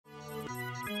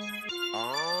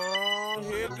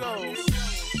it goes.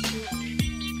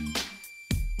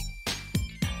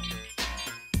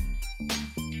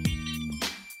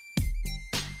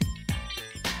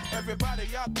 Everybody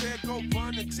out there, go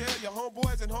run and tell your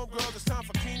homeboys and homegirls it's time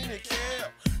for Keenan and Kel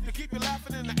to keep you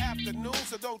laughing in the afternoon.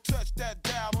 So don't touch that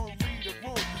dial, don't read the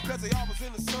room, cause they always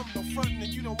into something, no frontin'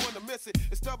 and you don't wanna miss it.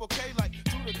 It's double K like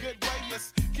do the good way.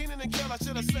 Yes, Keenan and Kel, I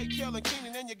should've said Kel and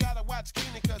Keenan, and you gotta watch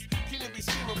Keenan, cause Keenan be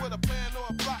scheming with a plan or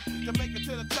a plot to make it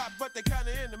to the top, but they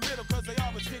kinda in the middle, cause they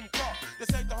always getting caught.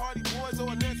 This ain't the Hardy Boys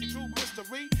or a Nancy Drew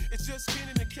mystery. It's just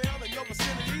Keenan and Kel in your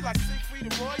vicinity, like Siegfried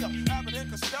and Roy or Abbott and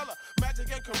Costello,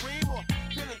 Magic and Kareem or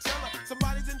Penn and Teller.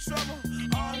 Somebody's in trouble.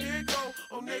 Oh, here it go.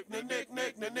 Oh, Nick.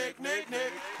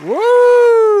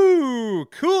 Woo!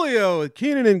 Coolio with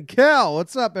Keenan and Kel.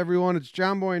 What's up, everyone? It's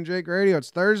John Boy and Jake Radio.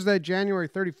 It's Thursday, January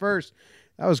 31st.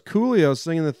 That was Coolio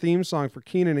singing the theme song for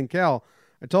Keenan and Kel.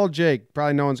 I told Jake,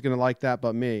 probably no one's going to like that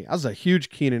but me. I was a huge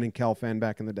Keenan and Kel fan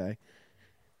back in the day.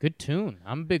 Good tune.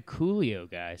 I'm a big Coolio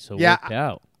guy, so Yeah, worked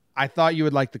out. I thought you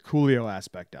would like the Coolio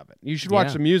aspect of it. You should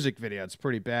watch the music video. It's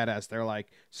pretty badass. They're like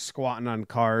squatting on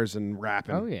cars and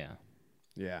rapping. Oh, yeah.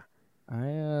 Yeah.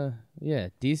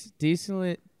 Decent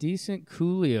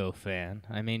Coolio fan.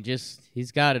 I mean, just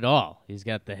he's got it all. He's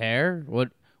got the hair.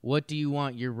 What do you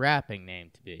want your rapping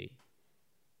name to be?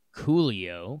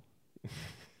 Coolio.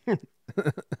 I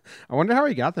wonder how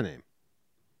he got the name.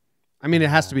 I mean, it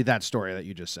has to be that story that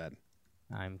you just said.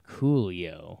 I'm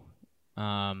Coolio.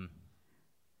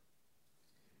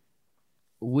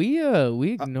 We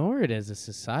ignore it as a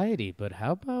society, but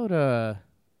how about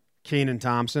Kenan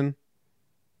Thompson?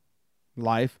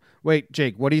 Life. Wait,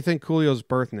 Jake, what do you think Coolio's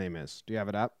birth name is? Do you have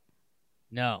it up?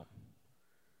 No.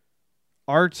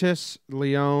 Artis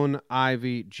Leon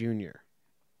Ivy Jr.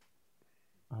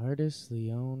 Artis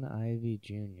Leon Ivy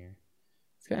Jr.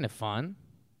 It's kind of fun.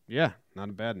 Yeah, not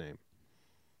a bad name.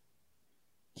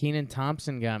 Kenan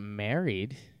Thompson got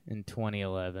married in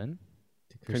 2011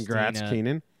 to Congrats,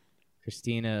 Kenan.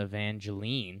 Christina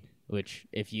Evangeline, which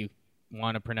if you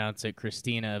want to pronounce it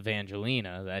Christina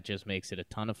Evangelina, that just makes it a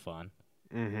ton of fun.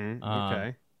 Mm-hmm.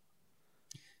 Okay.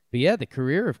 But yeah, the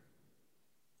career of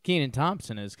Kenan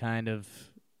Thompson is kind of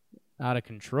out of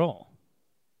control.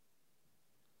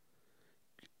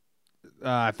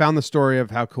 I found the story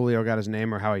of how Coolio got his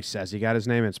name, or how he says he got his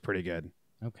name. It's pretty good.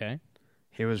 Okay.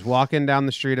 He was walking down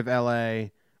the street of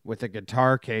L.A. with a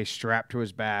guitar case strapped to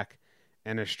his back,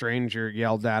 and a stranger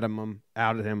yelled at him,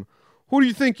 "Who do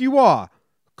you think you are,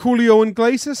 Coolio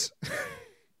Iglesias?"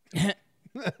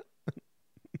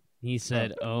 He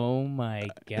said, "Oh my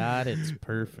God, it's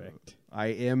perfect." I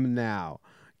am now.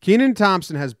 Kenan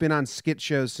Thompson has been on skit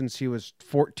shows since he was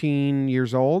 14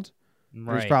 years old.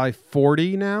 Right. He's probably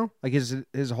 40 now. Like his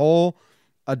whole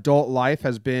adult life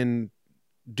has been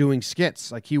doing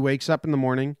skits. Like he wakes up in the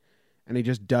morning and he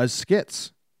just does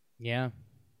skits. Yeah.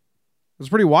 It's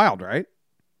pretty wild, right?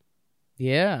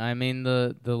 Yeah, I mean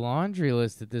the laundry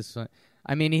list at this one.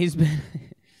 I mean he's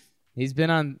been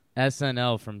on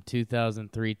SNL from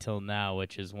 2003 till now,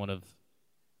 which is one of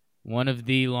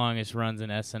the longest runs in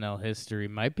SNL history.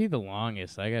 Might be the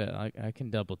longest. I can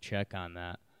double check on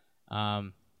that.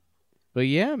 But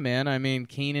yeah, man. I mean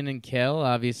Kenan and Kel.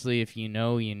 Obviously, if you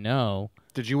know, you know.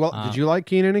 Did you like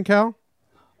Kenan and Kel?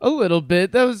 A little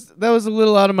bit. That was a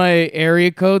little out of my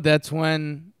area code. That's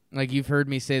when, like, you've heard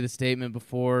me say the statement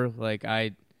before. Like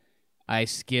I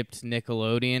skipped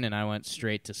Nickelodeon and I went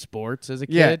straight to sports as a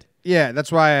kid. Yeah,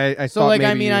 that's why I so thought like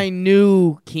maybe I mean I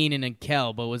knew Kenan and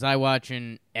Kel, but was I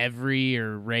watching every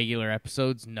or regular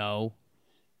episodes? No.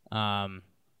 It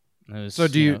was, so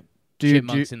do you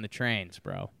Chipmunks in the Trains,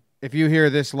 bro? If you hear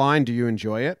this line, do you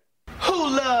enjoy it? Who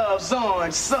loves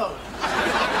orange soda?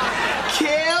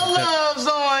 Kel loves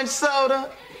orange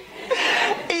soda.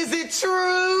 Is it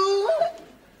true?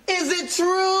 Is it true?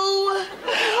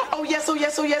 Oh yes,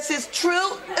 it's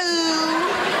true.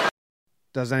 Ooh.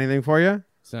 Does anything for you?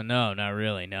 So no, not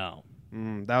really, no.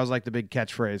 That was like the big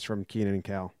catchphrase from Kenan and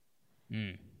Kel.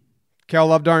 Mm. Kel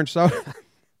loved orange soda.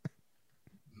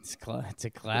 It's a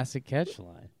classic catch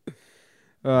line.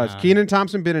 Has Kenan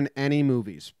Thompson been in any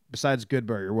movies besides Good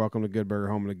Burger? Welcome to Good Burger,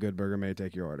 home to Good Burger. May I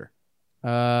take your order?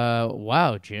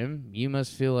 Wow, Jim, you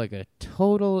must feel like a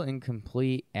total and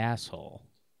complete asshole.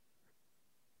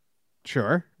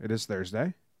 Sure, it is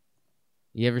Thursday.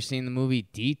 You ever seen the movie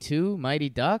D2, Mighty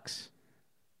Ducks?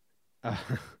 Your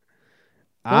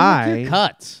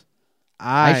cuts.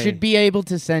 I should be able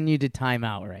to send you to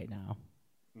timeout right now.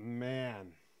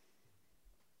 Man.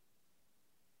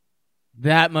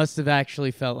 That must have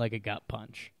actually felt like a gut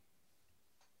punch.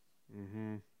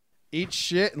 Mm-hmm. Eat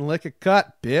shit and lick a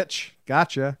cut, bitch.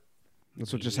 Gotcha.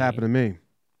 That's what just happened to me.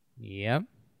 Yep.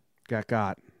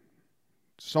 got.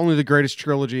 It's only the greatest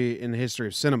trilogy in the history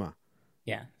of cinema.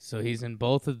 Yeah, so he's in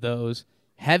both of those.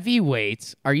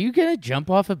 Heavyweights, are you going to jump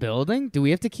off a building? Do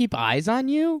we have to keep eyes on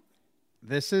you?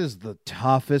 This is the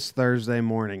toughest Thursday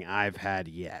morning I've had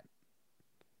yet.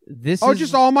 This Oh, is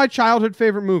just all my childhood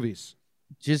favorite movies.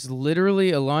 just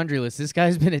literally a laundry list. This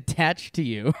guy's been attached to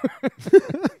you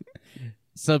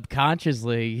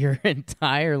subconsciously your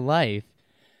entire life.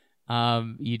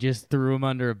 You just threw him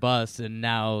under a bus, and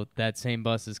now that same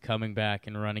bus is coming back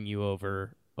and running you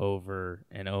over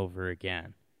and over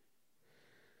again.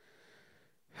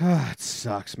 It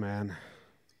sucks, man.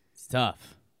 It's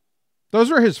tough. Those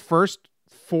are his first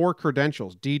 4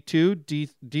 credentials.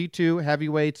 D2, D2,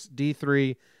 Heavyweights,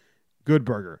 D3, Good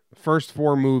Burger. The first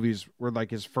 4 movies were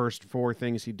like his first 4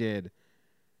 things he did.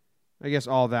 I guess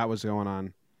all that was going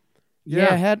on.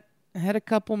 Yeah, had a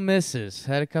couple misses.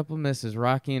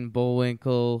 Rocky and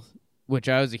Bullwinkle, which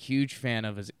I was a huge fan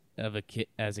of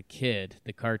as a kid.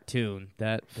 The cartoon,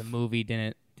 that the movie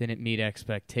didn't meet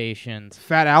expectations.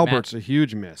 Fat Albert's a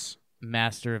huge miss.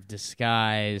 Master of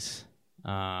Disguise.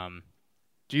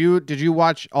 Did you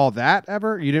watch all that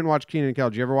ever? You didn't watch Kenan and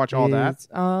Kel. Did you ever watch all that? It's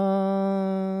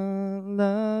all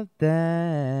of that,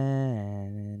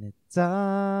 and it's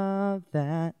all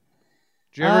that.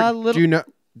 Do you ever,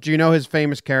 do you know his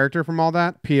famous character from all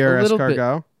that? Pierre A little bit.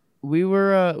 Escargot? We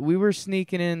were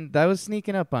sneaking in. That was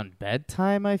sneaking up on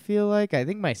bedtime, I feel like. I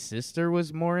think my sister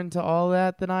was more into all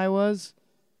that than I was.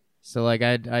 So like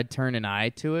I'd turn an eye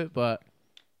to it, but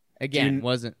again,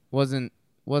 wasn't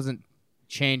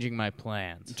changing my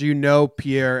plans. Do you know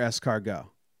Pierre Escargot?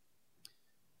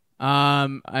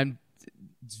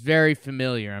 It's very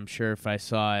familiar. I'm sure if I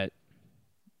saw it.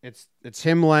 It's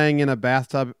him laying in a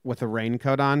bathtub with a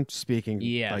raincoat on, speaking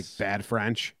Yes. like bad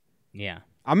French. Yeah.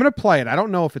 I'm gonna play it. I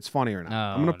don't know if it's funny or not.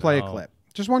 Oh, I'm gonna play a no. clip.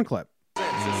 Just one clip. It's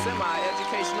a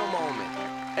semi-educational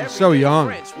moment. He's so Everyday young.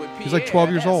 French with He's like Pierre 12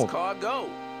 years old. Escargot.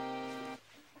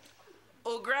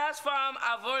 Au grasse femme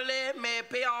a volé mes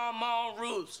péons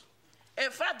rouges. A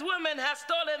fat woman has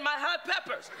stolen my hot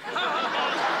peppers.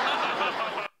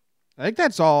 I think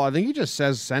that's all. I think he just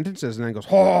says sentences and then goes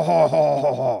ho ho ho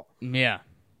ho ho, Yeah.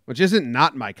 which isn't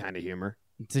not my kind of humor.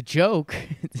 It's a joke.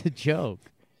 It's a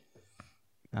joke.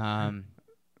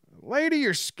 Lady,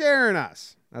 you're scaring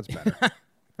us. That's better.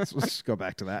 let's just go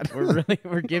back to that.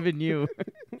 We're giving you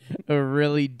a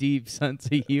really deep sense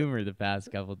of humor the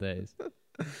past couple days.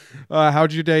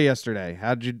 How'd your day yesterday?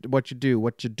 What you do?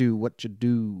 What'd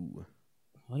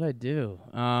I do?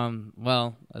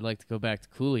 Well, I'd like to go back to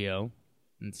Coolio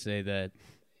and say that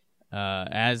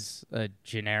as a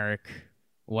generic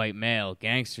white male,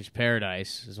 Gangster's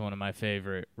Paradise is one of my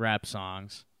favorite rap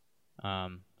songs.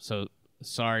 So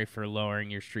sorry for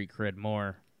lowering your street cred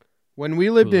more. When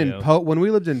we lived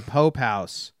Coolio. in Pope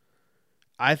House,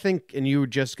 I think, and you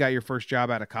just got your first job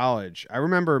out of college, I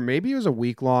remember maybe it was a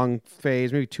week-long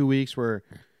phase, maybe 2 weeks, where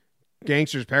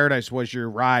Gangster's Paradise was your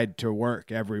ride to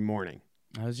work every morning.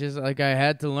 I was just like, I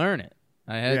had to learn it.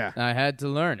 I had to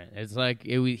learn it. It's like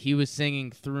he was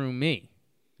singing through me.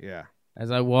 Yeah.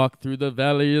 As I walk through the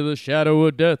valley of the shadow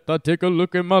of death, I take a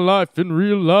look at my life and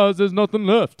realize there's nothing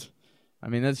left. I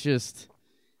mean, that's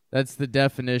the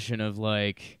definition of,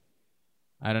 like,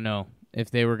 I don't know,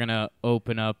 if they were going to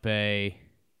open up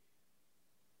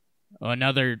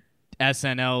another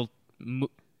SNL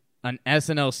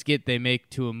skit they make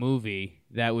to a movie,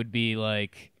 that would be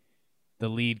like the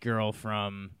lead girl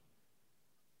from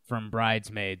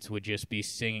Bridesmaids would just be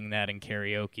singing that in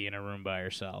karaoke in a room by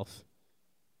herself.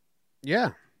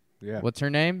 Yeah. Yeah. What's her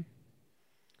name?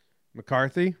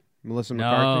 McCarthy? Melissa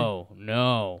McCarthy?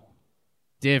 No.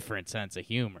 Different sense of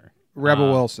humor.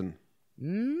 Rebel Wilson.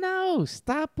 No,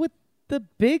 stop with the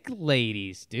big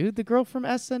ladies, dude. The girl from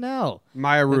SNL.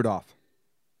 Maya Rudolph.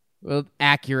 Well,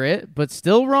 accurate, but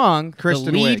still wrong.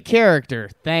 Kristen the lead Wiig. character.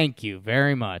 Thank you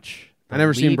very much. I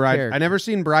never seen character. I never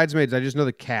seen Bridesmaids. I just know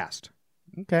the cast.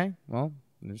 Okay, well,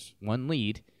 there's one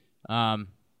lead. I've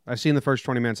seen the first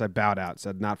 20 minutes. I bowed out.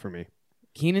 Said not for me.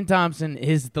 Kenan Thompson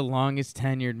is the longest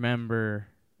tenured member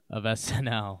of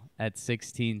SNL at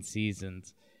 16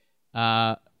 seasons,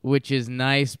 which is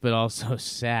nice but also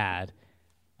sad,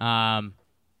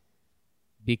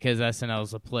 because SNL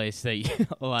is a place that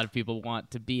a lot of people want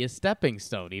to be a stepping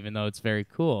stone, even though it's very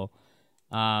cool.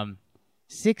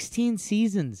 16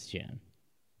 seasons, Jim.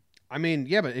 I mean,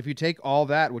 yeah, but if you take all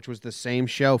that, which was the same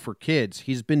show for kids,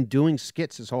 he's been doing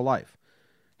skits his whole life.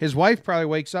 His wife probably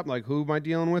wakes up like, who am I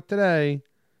dealing with today?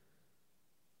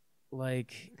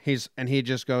 Like, he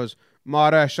just goes,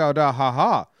 Mara shada ha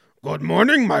ha. Good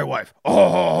morning, my wife. Oh,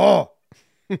 ho,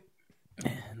 ho.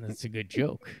 that's a good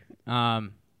joke.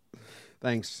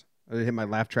 Thanks. I hit my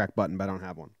laugh track button, but I don't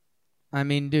have one. I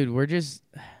mean, dude, we're just...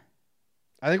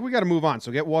 I think we got to move on.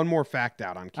 So get one more fact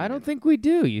out on Keenan. I don't think we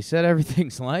do. You said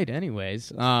everything's light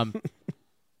anyways. So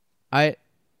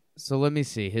let me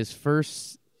see. His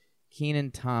first...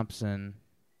 Kenan Thompson.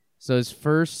 So his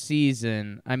first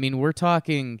season, I mean, we're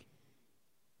talking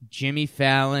Jimmy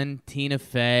Fallon, Tina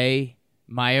Fey,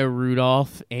 Maya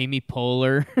Rudolph, Amy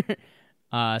Poehler,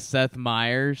 Seth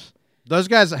Meyers. Those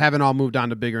guys haven't all moved on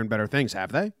to bigger and better things,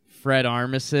 have they? Fred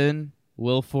Armisen,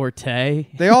 Will Forte.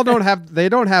 They all don't have. They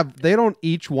don't.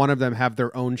 Each one of them have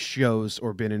their own shows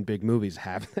or been in big movies,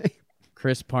 have they?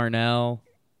 Chris Parnell.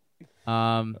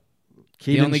 The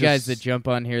Keenan's only guys that jump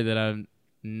on here that I'm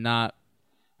not.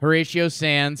 Horatio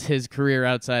Sands, his career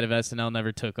outside of SNL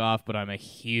never took off, but I'm a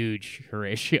huge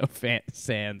Horatio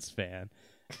Sands fan.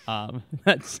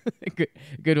 That's a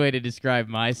good way to describe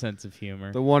my sense of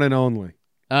humor. The one and only.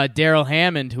 Daryl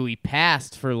Hammond, who he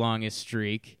passed for longest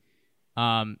streak,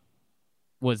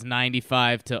 was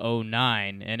 95 to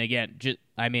 09. And again,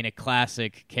 a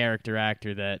classic character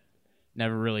actor that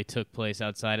never really took place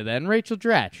outside of that. And Rachel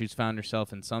Dratch, who's found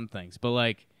herself in some things.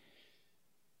 But,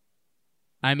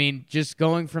 just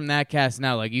going from that cast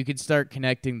now, you could start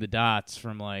connecting the dots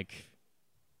from,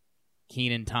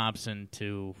 Kenan Thompson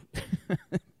to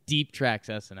Deep Tracks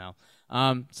SNL.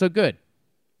 So good.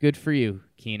 Good for you,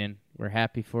 Kenan. We're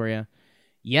happy for you.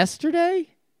 Yesterday?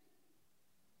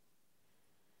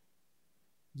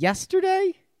 Yeah,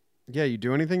 you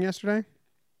do anything yesterday?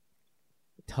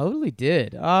 Totally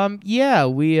did. Yeah,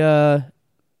 we, what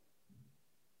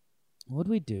did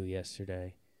we do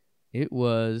yesterday? It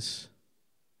was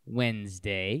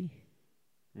Wednesday.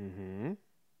 Mm-hmm.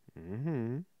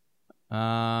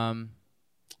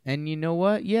 And you know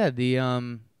what? Yeah,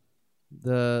 the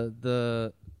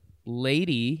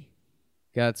lady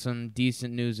got some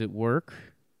decent news at work.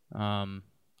 I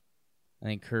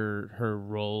think her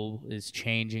role is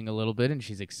changing a little bit, and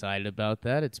she's excited about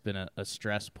that. It's been a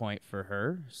stress point for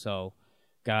her. So,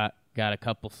 got a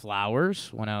couple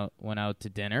flowers. Went out to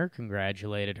dinner.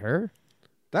 Congratulated her.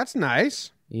 That's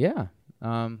nice. Yeah.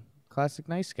 Classic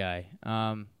nice guy.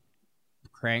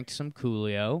 Cranked some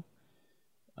Coolio.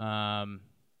 And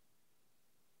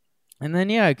then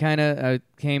I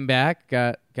came back,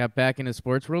 got back into the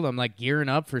sports world. I'm gearing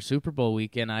up for Super Bowl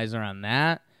weekend. Eyes are on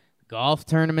that. Golf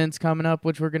tournaments coming up,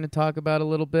 which we're going to talk about a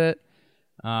little bit.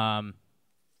 I'm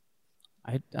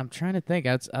trying to think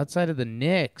outside of the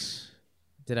Knicks.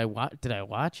 Did I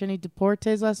watch any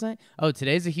Deportes last night? Oh,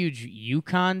 today's a huge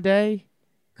UConn day.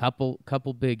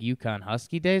 Couple big UConn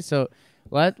Husky days. So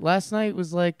last night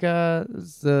was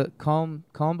the calm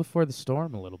before the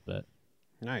storm a little bit.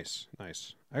 Nice. I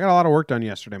got a lot of work done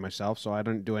yesterday myself, so I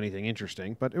didn't do anything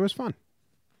interesting, but it was fun.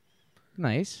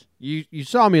 Nice. You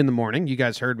saw me in the morning. You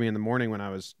guys heard me in the morning when I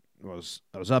was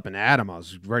up and at 'em. I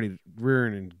was ready,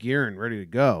 rearing and gearing, ready to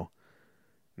go.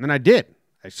 And then I did.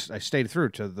 I stayed through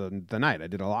to the night. I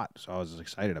did a lot, so I was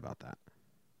excited about that.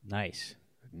 Nice.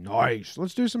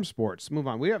 Let's do some sports. Move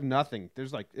on. We have nothing.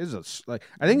 There's I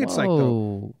think it's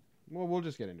Whoa. Well, we'll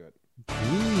just get into it.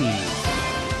 Jeez.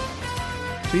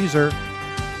 Teaser.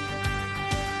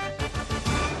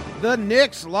 The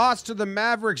Knicks lost to the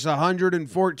Mavericks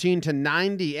 114 to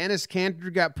 90. Enes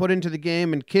Kanter got put into the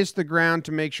game and kissed the ground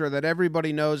to make sure that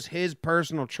everybody knows his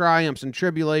personal triumphs and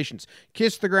tribulations.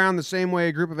 Kissed the ground the same way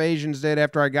a group of Asians did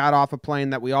after I got off a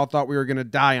plane that we all thought we were going to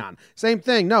die on. Same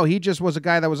thing. No, he just was a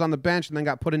guy that was on the bench and then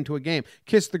got put into a game.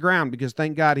 Kissed the ground because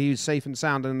thank God he's safe and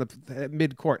sound in the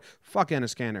mid-court. Fuck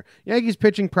Enes Kanter. Yankees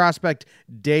pitching prospect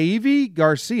Davy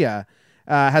Garcia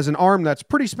has an arm that's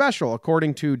pretty special,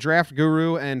 according to draft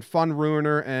guru and fun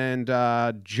ruiner and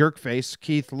jerkface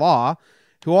Keith Law,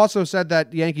 who also said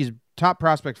that Yankees top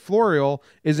prospect Florial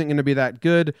isn't going to be that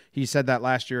good. He said that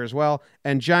last year as well.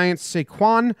 And Giants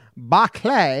Saquon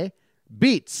Barkley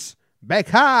beats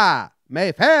Baker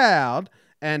Mayfield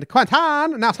and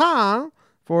Quentin Nelson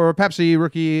for Pepsi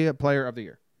Rookie Player of the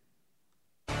Year.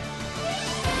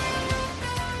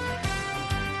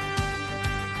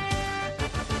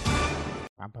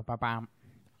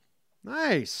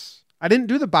 Nice. I didn't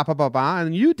do the ba-ba-ba-ba,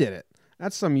 and you did it.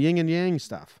 That's some yin and yang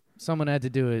stuff. Someone had to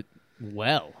do it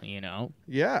well,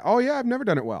 Yeah. Oh, yeah, I've never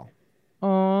done it well.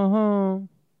 Uh-huh.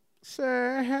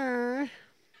 Say hey.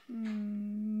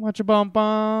 Watch a bum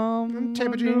bum.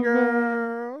 Taper Jean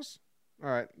Girls. All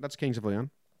right, that's Kings of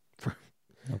Leon.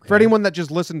 For anyone that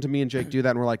just listened to me and Jake do that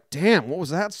and we're like, damn, what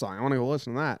was that song? I want to go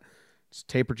listen to that. It's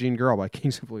Taper Jean Girl by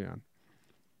Kings of Leon.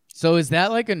 So is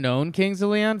that a known Kings of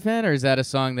Leon fan, or is that a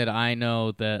song that I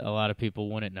know that a lot of people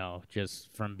wouldn't know just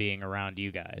from being around you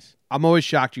guys? I'm always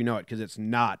shocked you know it because it's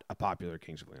not a popular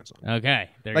Kings of Leon song. Okay,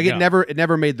 there you go. It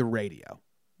never made the radio.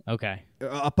 Okay.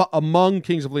 Among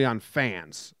Kings of Leon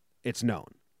fans, it's known.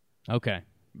 Okay.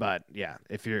 But yeah,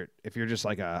 if you're just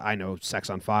like I know Sex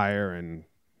on Fire and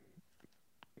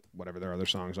whatever their other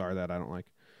songs are that I don't like.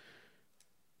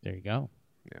 There you go.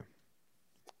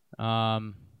 Yeah.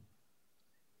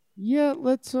 Yeah,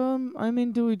 let's I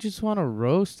mean, do we just want to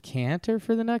roast Cantor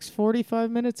for the next 45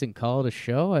 minutes and call it a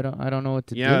show? I don't know what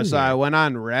to do. Yeah, so here. I went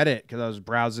on Reddit because I was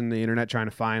browsing the internet trying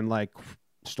to find like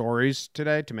stories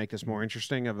today to make this more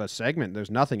interesting of a segment.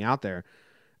 There's nothing out there.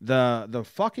 The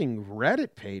fucking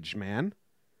Reddit page, man,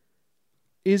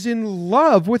 is in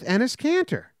love with Enes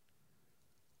Kanter.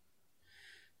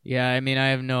 Yeah, I mean, I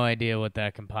have no idea what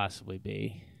that can possibly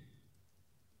be.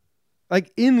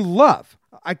 Like, in love.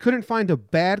 I couldn't find a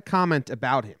bad comment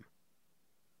about him.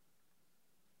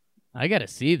 I got to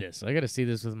see this. I got to see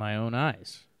this with my own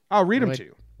eyes. I'll read them to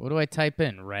you. What do I type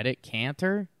in? Reddit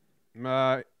Cantor?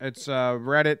 It's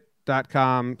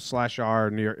reddit.com/r.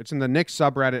 It's in the Knicks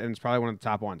subreddit, and it's probably one of the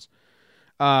top ones.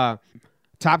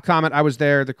 Top comment, I was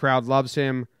there. The crowd loves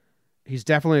him. He's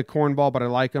definitely a cornball, but I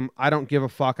like him. I don't give a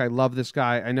fuck. I love this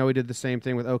guy. I know he did the same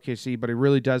thing with OKC, but he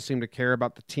really does seem to care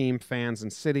about the team, fans,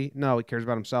 and city. No, he cares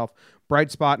about himself. Bright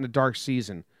spot in a dark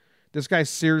season. This guy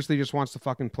seriously just wants to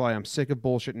fucking play. I'm sick of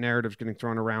bullshit narratives getting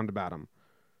thrown around about him.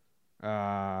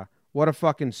 What a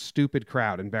fucking stupid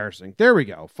crowd. Embarrassing. There we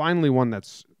go. Finally one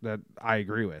that I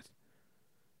agree with.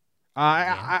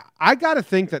 I got to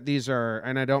think that these are,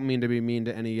 and I don't mean to be mean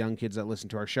to any young kids that listen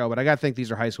to our show, but I got to think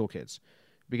these are high school kids.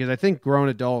 Because I think grown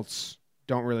adults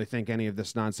don't really think any of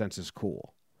this nonsense is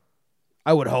cool.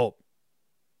 I would hope.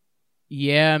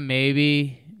 Yeah,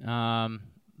 maybe.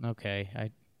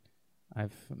 Okay.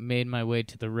 I've made my way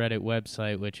to the Reddit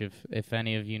website, which if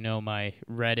any of you know my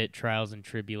Reddit trials and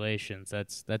tribulations,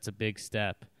 that's a big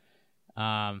step.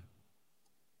 Well,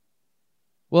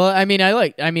 I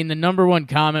mean, the number one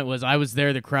comment was, "I was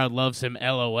there, the crowd loves him,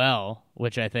 LOL,"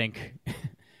 which I think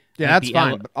Yeah, that's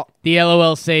fine. The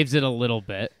LOL saves it a little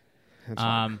bit.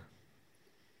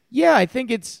 Yeah, I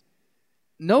think it's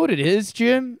know what it is,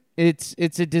 Jim? It's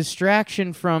a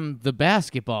distraction from the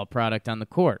basketball product on the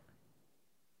court.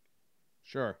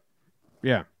 Sure.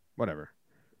 Yeah, whatever.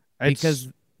 Because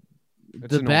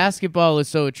the annoying. basketball is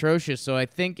so atrocious, so I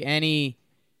think any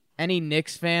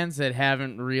Knicks fans that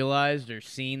haven't realized or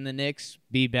seen the Knicks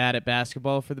be bad at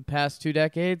basketball for the past 2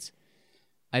 decades,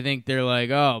 I think they're like,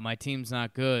 oh, my team's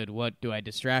not good. What do I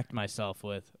distract myself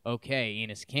with? Okay,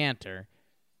 Enes Kanter.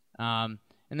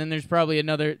 And then there's probably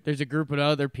there's a group of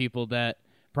other people that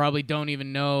probably don't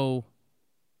even know.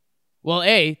 Well,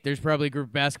 there's probably a group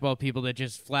of basketball people that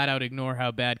just flat out ignore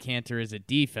how bad Kanter is at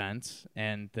defense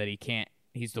and that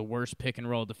he's the worst pick and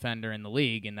roll defender in the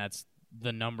league, and that's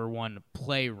the number one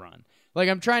play run. Like,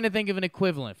 I'm trying to think of an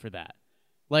equivalent for that.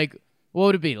 Like, what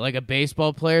would it be? Like a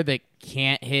baseball player that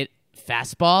can't hit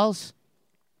fastballs?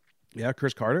 Yeah,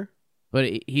 Chris Carter.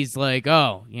 But he's like,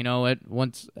 oh, you know what?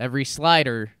 Once every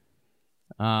slider,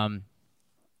 I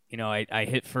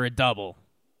hit for a double.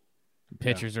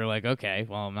 Pitchers are like, okay,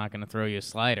 well, I'm not going to throw you a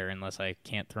slider unless I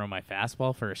can't throw my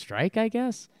fastball for a strike, I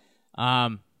guess.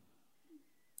 And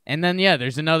then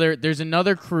there's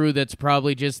another crew that's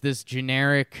probably just this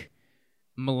generic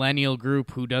millennial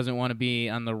group who doesn't want to be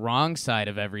on the wrong side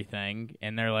of everything,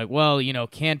 and they're like, well,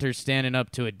 Kanter's standing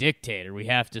up to a dictator. We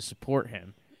have to support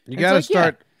him. You got to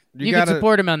start. Yeah, you can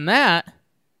support him on that.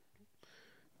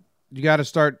 You got to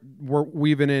start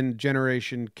weaving in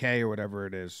Generation K or whatever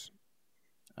it is.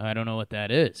 I don't know what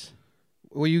that is.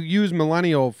 Well, you use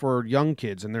millennial for young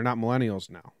kids, and they're not millennials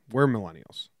now. We're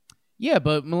millennials. Yeah,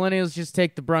 but millennials just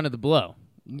take the brunt of the blow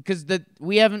because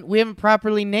we haven't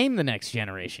properly named the next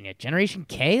generation yet. Generation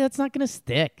K, that's not going to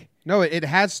stick. No, it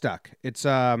has stuck. It's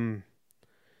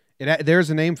there's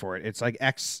a name for it. It's like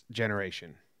X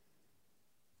generation.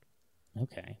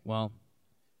 Okay, well,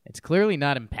 it's clearly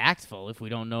not impactful if we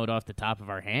don't know it off the top of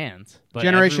our hands. But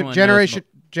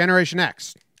Generation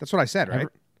X. That's what I said, right?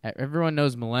 Everyone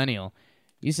knows millennial.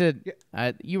 You said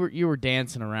you were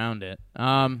dancing around it.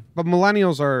 But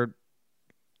millennials are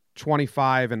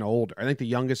 25 and older. I think the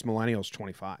youngest millennial is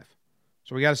 25.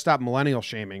 So we got to stop millennial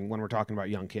shaming when we're talking about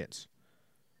young kids.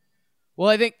 Well,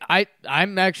 I think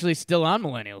I'm actually still on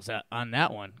millennials on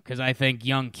that one because I think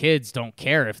young kids don't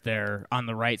care if they're on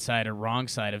the right side or wrong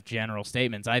side of general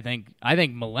statements. I think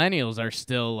millennials are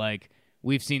still like,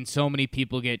 we've seen so many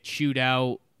people get chewed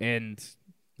out and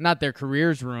not their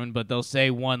careers ruined, but they'll say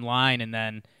one line and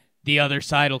then the other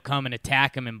side will come and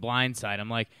attack them and blindside. I'm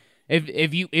like,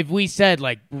 if we said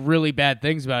like really bad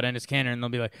things about Enes Kanter, and they'll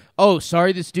be like, oh,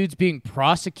 sorry, this dude's being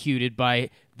prosecuted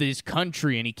by this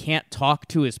country and he can't talk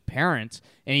to his parents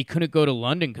and he couldn't go to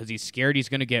London because he's scared he's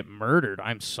going to get murdered.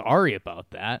 I'm sorry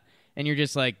about that. And you're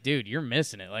just like, dude, you're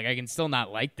missing it. Like, I can still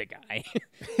not like the guy.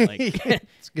 Like,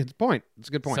 It's a good point. It's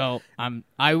a good point. so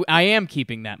I am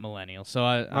keeping that millennial. So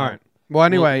All right. Well,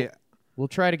 anyway, we'll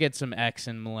try to get some X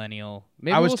and millennial.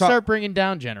 Maybe I was we'll start bringing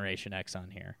down Generation X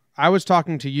on here. I was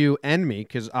talking to you and me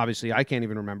because obviously I can't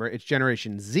even remember. It's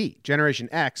Generation Z. Generation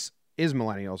X is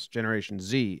millennials. Generation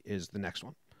Z is the next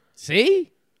one.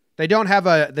 See? They don't have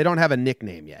a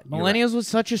nickname yet. You're right. Millennials was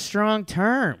such a strong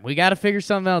term. We got to figure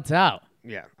something else out.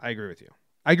 Yeah, I agree with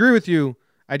you.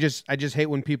 I just hate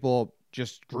when people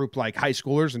just group like high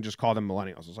schoolers and just call them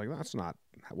millennials. It's like, that's not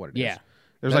what it is. Yeah.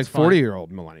 There's that's like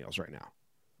 40-year-old millennials right now.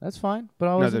 That's fine, but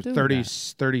I No, wasn't they're doing 30,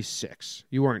 that. 36.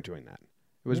 You weren't doing that.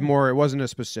 It was more, it wasn't a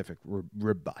specific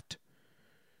rebut.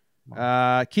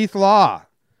 Keith Law,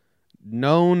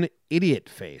 known idiot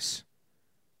face.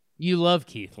 You love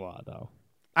Keith Law, though.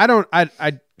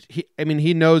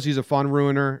 He knows he's a fun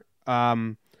ruiner.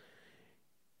 I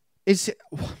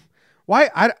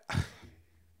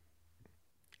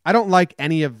don't like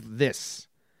any of this,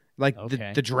 like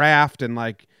Okay. the draft and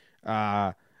like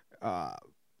I'm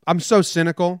so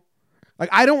cynical. Like,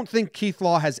 I don't think Keith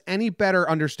Law has any better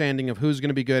understanding of who's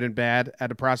going to be good and bad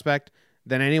at a prospect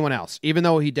than anyone else. Even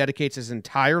though he dedicates his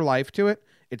entire life to it,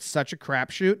 it's such a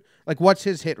crapshoot. Like, what's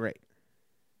his hit rate?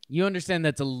 You understand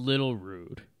that's a little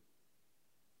rude.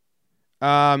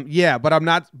 Yeah, but I'm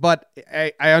not. But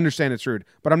I understand it's rude.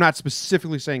 But I'm not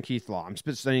specifically saying Keith Law. I'm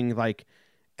saying like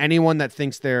anyone that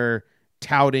thinks they're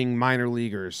touting minor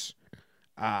leaguers.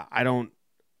 I don't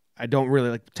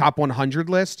really like the top 100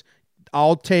 list.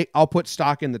 I'll put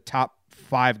stock in the top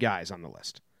 5 guys on the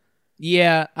list.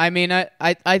 Yeah, I mean,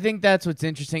 I think that's what's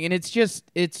interesting, and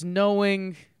it's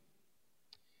knowing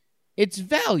its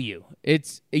value.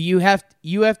 It's you have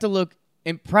to look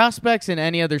in prospects in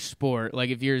any other sport. Like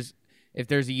if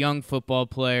there's a young football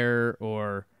player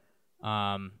or,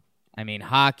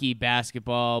 hockey,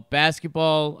 basketball.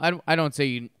 I don't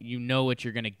say you know what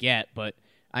you're gonna get, but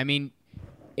I mean,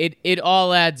 it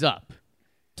all adds up.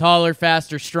 Taller,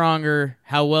 faster, stronger,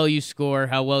 how well you score,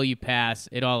 how well you pass,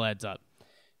 it all adds up.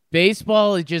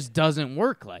 Baseball, it just doesn't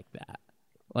work like that.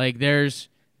 Like there's,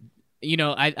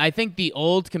 I think the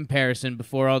old comparison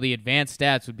before all the advanced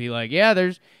stats would be like, yeah,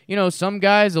 there's, some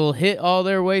guys will hit all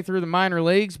their way through the minor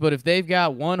leagues, but if they've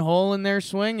got one hole in their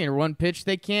swing or one pitch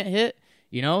they can't hit,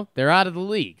 they're out of the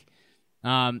league.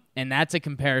 And that's a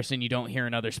comparison you don't hear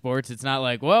in other sports. It's not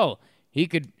like, well, he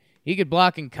could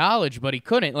block in college, but he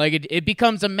couldn't. Like it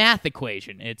becomes a math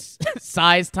equation. It's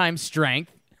size times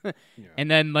strength, and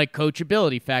then like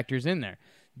coachability factors in there.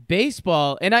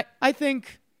 Baseball, and I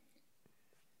think,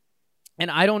 and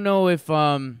I don't know if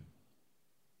I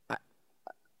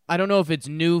don't know if it's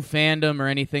new fandom or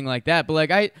anything like that, but like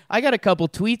I got a couple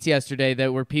tweets yesterday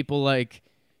that were people like,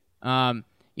 man,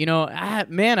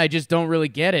 I just don't really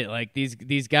get it. Like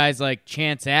these guys like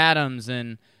Chance Adams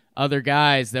and other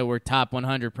guys that were top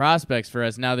 100 prospects for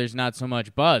us, now there's not so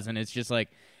much buzz. And it's just like,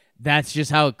 that's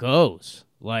just how it goes.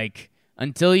 Like,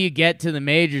 until you get to the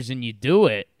majors and you do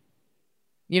it,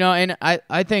 and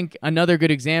I think another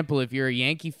good example, if you're a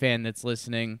Yankee fan that's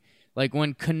listening, like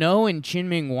when Cano and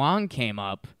Chien-Ming Wang came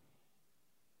up,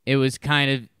 it was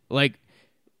kind of like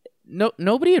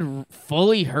nobody had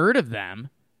fully heard of them.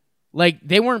 Like,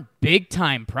 they weren't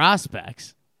big-time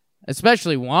prospects,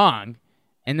 especially Wang.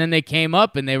 And then they came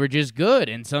up and they were just good.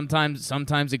 And sometimes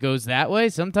it goes that way.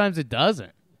 Sometimes it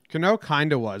doesn't. Cano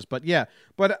kind of was, but yeah.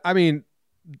 But I mean,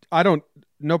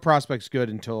 no prospect's good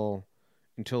until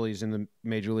he's in the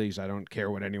major leagues. I don't care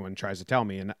what anyone tries to tell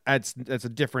me. And that's a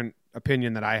different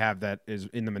opinion that I have that is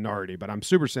in the minority, but I'm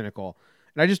super cynical.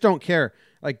 And I just don't care.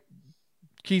 Like,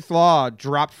 Keith Law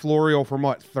dropped Florio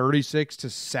from 36 to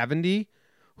 70.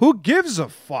 Who gives a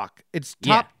fuck? It's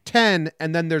top 10,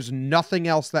 and then there's nothing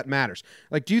else that matters.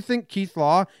 Like, do you think Keith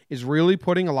Law is really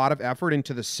putting a lot of effort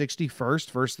into the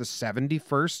 61st versus the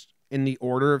 71st in the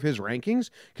order of his rankings?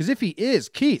 Because if he is,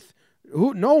 Keith,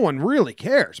 no one really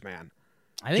cares, man.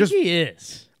 I think he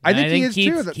is. I think he is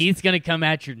Keith's, too. Keith's going to come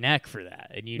at your neck for that,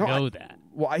 and you know that.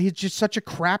 Well, he's just such a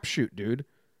crapshoot, dude.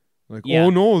 Like, oh,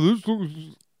 no,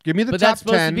 give me the top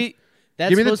 10.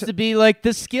 That's supposed to be like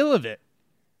the skill of it.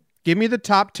 Give me the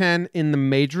top 10 in the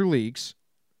major leagues,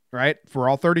 right, for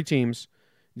all 30 teams.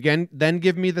 Again, then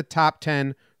give me the top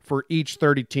 10 for each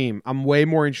 30 team. I'm way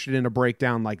more interested in a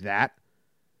breakdown like that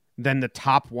than the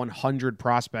top 100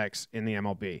 prospects in the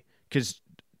MLB. Because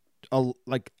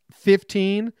like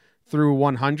 15 through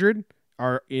 100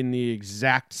 are in the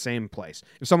exact same place.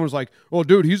 If someone's like, oh,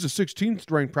 dude, he's a 16th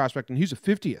ranked prospect and he's a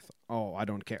 50th. Oh, I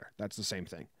don't care. That's the same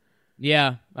thing.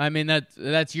 Yeah, I mean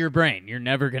that's your brain. You're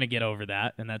never gonna get over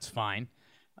that, and that's fine.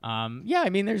 Yeah, I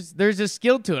mean there's a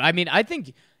skill to it. I mean, I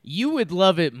think you would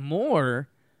love it more,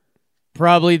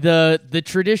 probably the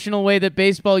traditional way that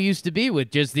baseball used to be, with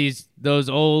just those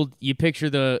old. You picture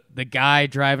the guy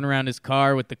driving around his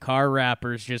car with the car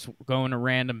wrappers, just going to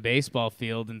random baseball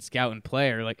field and scouting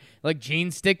player, like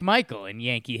Gene Stick Michael in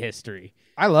Yankee history.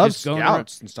 I love Just going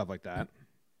scouts and stuff like that.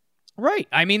 Right.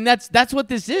 I mean, that's what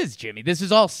this is, Jimmy. This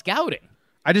is all scouting.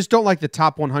 I just don't like the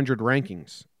top 100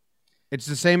 rankings. It's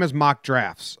the same as mock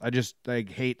drafts.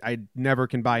 I never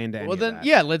can buy into any Well, of then, that.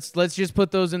 yeah, let's just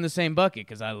put those in the same bucket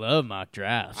because I love mock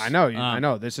drafts. I know. I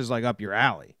know. This is like up your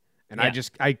alley. And Yeah.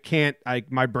 I can't,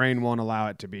 my brain won't allow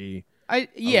it to be.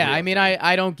 I mean,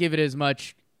 I don't give it as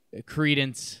much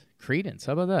credence. Credence?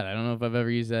 How about that? I don't know if I've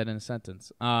ever used that in a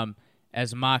sentence.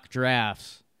 As mock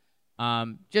drafts.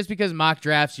 Just because mock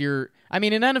drafts, an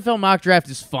NFL mock draft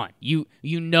is fun. You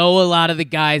know a lot of the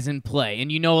guys in play, and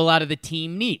you know a lot of the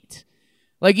team needs.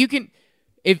 Like you can,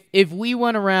 if we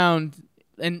went around,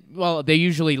 and well, they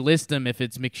usually list them if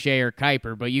it's McShay or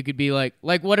Kuiper, but you could be like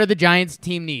what are the Giants'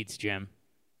 team needs, Jim?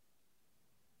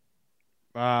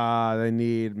 They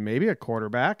need maybe a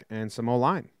quarterback and some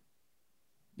O-line.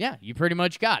 Yeah, you pretty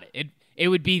much got it. It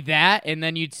would be that, and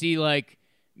then you'd see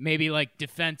maybe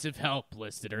defensive help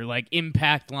listed or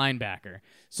impact linebacker.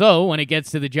 So when it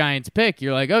gets to the Giants pick,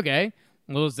 you're like, okay,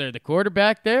 well, is there the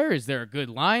quarterback there? Is there a good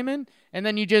lineman? And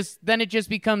then it just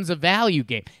becomes a value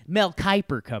game. Mel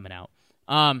Kiper coming out.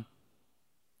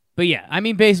 But yeah, I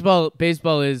mean, baseball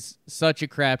is such a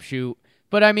crapshoot.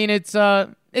 But I mean, it's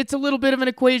a little bit of an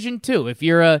equation too. If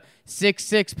you're a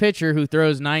 6'6" pitcher who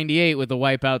throws 98 with a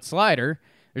wipeout slider,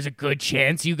 there's a good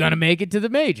chance you're gonna make it to the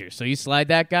majors. So you slide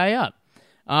that guy up.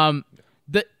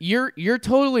 You're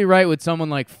totally right with someone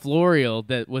like Florial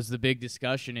that was the big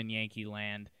discussion in Yankee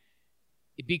land,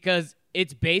 because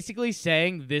it's basically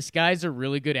saying this guy's a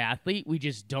really good athlete. We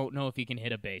just don't know if he can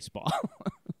hit a baseball.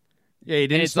 Yeah, he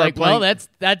didn't and it's start playing. well,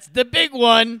 that's the big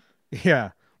one. Yeah.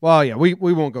 Well, yeah, we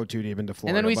won't go too deep into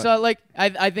Florida. And then we saw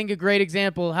I think a great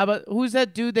example. How about who's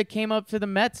that dude that came up to the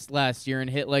Mets last year and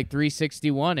hit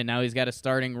 361 and now he's got a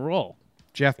starting role?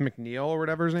 Jeff McNeil or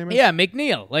whatever his name is? Yeah,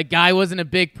 McNeil. Guy wasn't a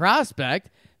big prospect,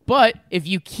 but if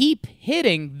you keep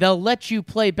hitting, they'll let you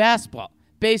play baseball.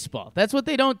 That's what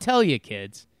they don't tell you,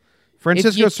 kids.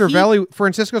 Francisco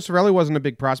Cervelli wasn't a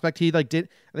big prospect. I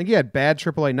think he had bad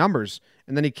AAA numbers,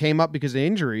 and then he came up because of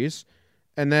injuries,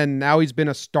 and then now he's been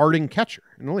a starting catcher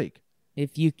in the league.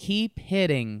 If you keep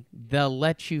hitting, they'll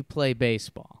let you play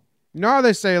baseball. You know how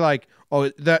they say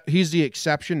that he's the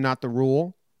exception, not the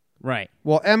rule? Right.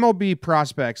 Well, MLB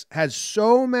prospects has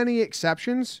so many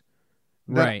exceptions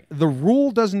that Right. the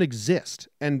rule doesn't exist,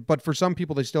 but for some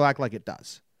people they still act like it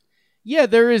does. Yeah,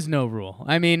 there is no rule.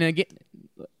 I mean, again,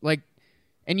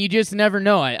 and you just never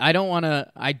know. I don't want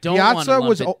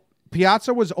to.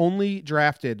 Piazza was only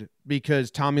drafted because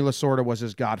Tommy Lasorda was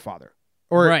his godfather.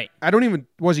 Or Right.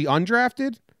 Was he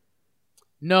undrafted?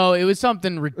 No, it was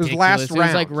something ridiculous. last It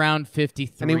was round. round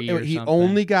 53 And or he something.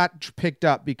 only got picked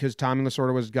up because Tommy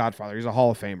Lasorda was his godfather. He's a Hall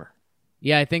of Famer.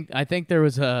 Yeah, I think there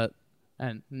was no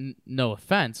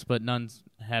offense, but none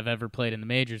have ever played in the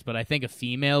majors, but I think a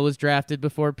female was drafted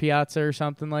before Piazza or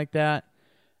something like that.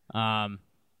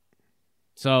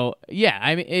 So yeah,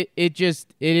 I mean it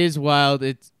is wild.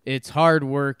 It's hard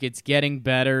work. It's getting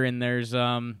better, and there's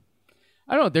I don't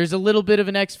know, there's a little bit of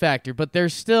an X factor, but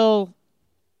there's still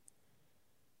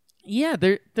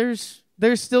there's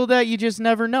still that you just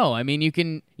never know. I mean, you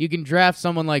can draft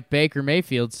someone like Baker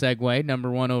Mayfield, segue, number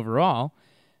 1 overall,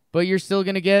 but you're still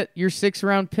going to get your 6th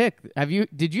round pick.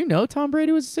 Did you know Tom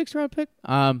Brady was a 6th round pick?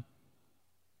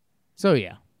 So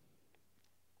yeah.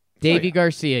 Davey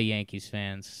Garcia, Yankees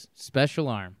fans. Special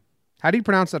arm. How do you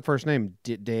pronounce that first name?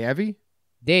 Davey?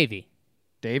 Davey.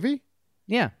 Davey?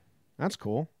 Yeah. That's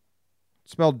cool.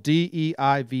 Spelled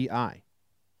Deivi.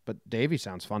 But Davey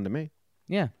sounds fun to me.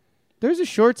 Yeah. There's a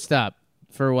shortstop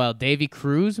for a while. Davey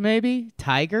Cruz, maybe?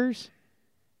 Tigers?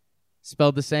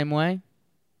 Spelled the same way?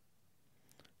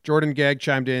 Jordan Gegg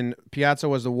chimed in. Piazza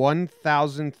was the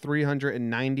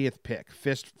 1,390th pick,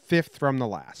 fifth from the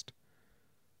last.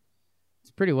 It's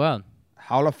pretty wild.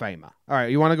 Hall of Famer. All right,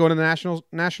 you want to go into the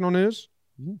national news?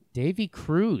 Davey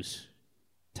Cruz,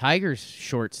 Tigers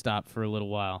shortstop for a little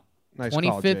while. Nice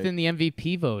 25th call, Jake. in the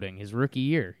MVP voting, his rookie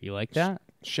year. You like that?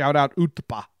 Shout out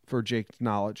Utpa for Jake's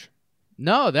knowledge.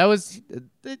 No, that was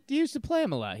he used to play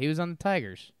him a lot. He was on the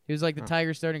Tigers. He was like the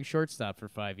Tigers starting shortstop for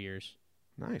 5 years.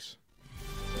 Nice.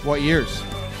 What years?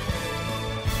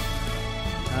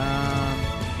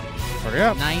 Hurry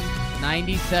up.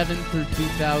 97 through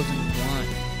 2001.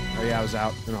 Oh, yeah, I was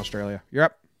out in Australia. You're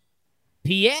up.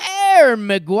 Pierre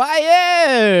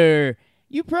Maguire.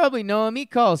 You probably know him. He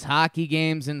calls hockey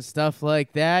games and stuff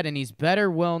like that, and he's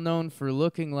better well known for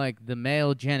looking like the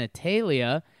male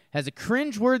genitalia. Has a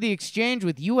cringeworthy exchange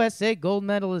with USA gold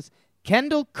medalist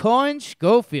Kendall Coyne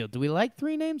Schofield. Do we like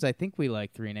three names? I think we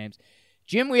like three names.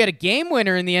 Jim, we had a game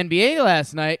winner in the NBA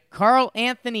last night. Karl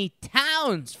Anthony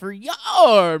Towns for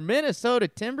your Minnesota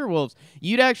Timberwolves.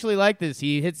 You'd actually like this.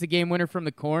 He hits the game winner from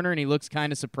the corner, and he looks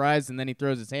kind of surprised, and then he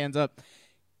throws his hands up.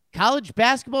 College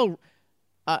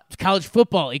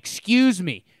football, excuse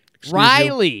me.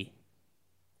 Riley,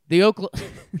 the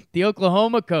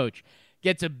Oklahoma coach,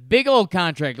 gets a big old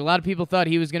contract. A lot of people thought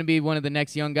he was going to be one of the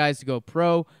next young guys to go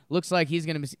pro. Looks like he's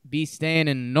going to be staying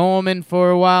in Norman for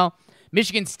a while.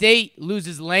 Michigan State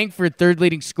loses Langford, third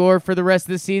leading scorer for the rest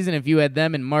of the season if you had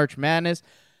them in March Madness.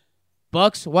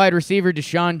 Bucks wide receiver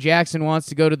Deshaun Jackson wants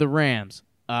to go to the Rams.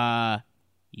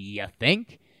 You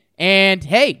think? And,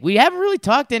 hey, we haven't really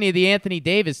talked any of the Anthony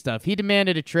Davis stuff. He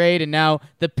demanded a trade, and now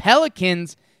the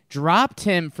Pelicans dropped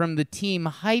him from the team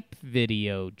hype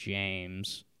video,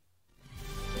 James.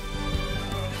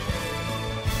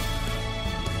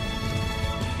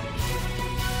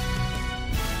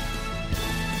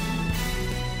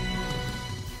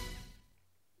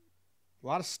 A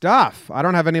lot of stuff. I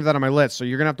don't have any of that on my list, so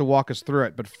you're going to have to walk us through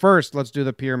it. But first, let's do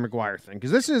the Pierre Maguire thing,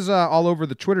 because this is all over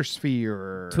the Twitter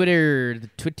sphere. The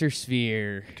Twitter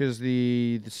sphere. Because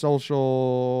the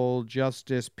social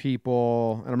justice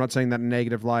people, and I'm not saying that in a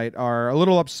negative light, are a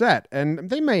little upset, and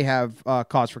they may have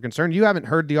cause for concern. You haven't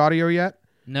heard the audio yet?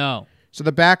 No. So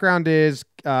the background is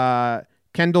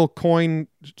Kendall Coyne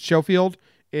Schofield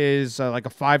is like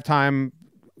a 5-time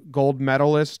gold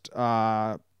medalist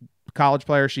college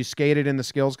player. She skated in the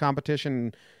skills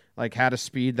competition, like had a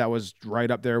speed that was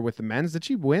right up there with the men's. Did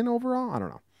she win overall? I don't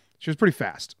know. She was pretty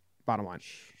fast, bottom line.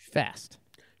 Fast.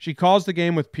 She calls the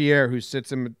game with Pierre, who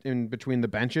sits in between the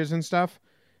benches and stuff.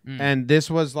 And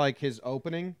this was like his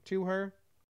opening to her.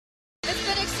 It's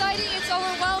been exciting. It's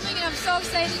overwhelming, and I'm so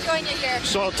excited to join you here.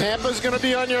 So Tampa's going to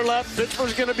be on your left.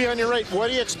 Pittsburgh's going to be on your right. What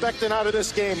are you expecting out of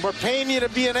this game? We're paying you to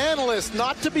be an analyst,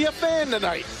 not to be a fan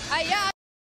tonight. Yeah.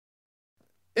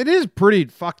 It is pretty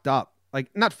fucked up. Like,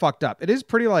 not fucked up. It is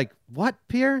pretty like, what,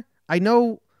 Pierre? I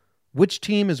know which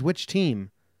team is which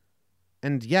team.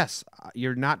 And yes,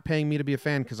 you're not paying me to be a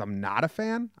fan because I'm not a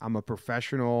fan. I'm a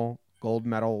professional gold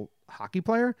medal hockey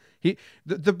player.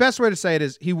 The best way to say it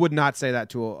is he would not say that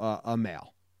to a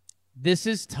male. This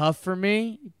is tough for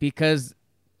me because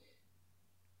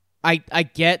I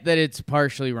get that it's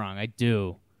partially wrong. I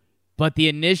do. But the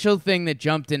initial thing that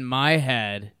jumped in my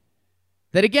head,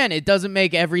 that again, it doesn't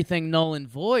make everything null and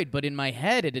void, but in my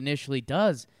head it initially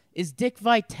does, is Dick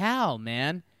Vitale,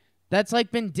 man. That's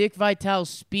like been Dick Vitale's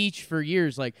speech for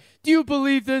years. Like, do you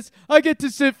believe this? I get to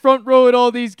sit front row at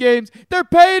all these games. They're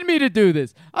paying me to do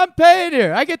this. I'm paying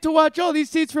here. I get to watch all these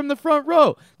seats from the front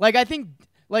row. Like, I think,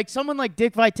 like someone like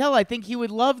Dick Vitale, I think he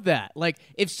would love that. Like,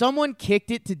 if someone kicked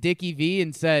it to Dickie V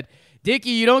and said,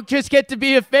 Dickie, you don't just get to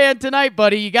be a fan tonight,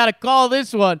 buddy. You got to call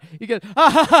this one. He goes,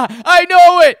 I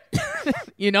know it.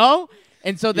 You know?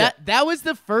 And so that was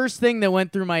the first thing that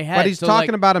went through my head. But he's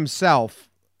talking about himself.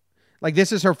 Like,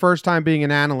 this is her first time being an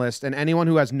analyst, and anyone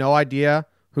who has no idea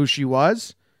who she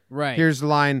was, right? Here's the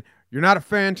line, you're not a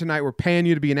fan tonight. We're paying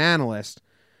you to be an analyst.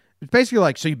 It's basically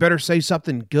like, so you better say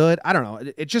something good. I don't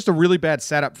know. It's just a really bad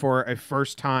setup for a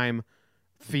first-time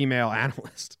female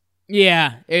analyst.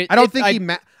 Yeah. I don't think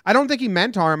he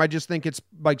meant harm. I just think it's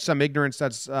like some ignorance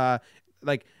that's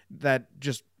like that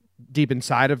just deep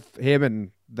inside of him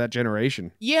and that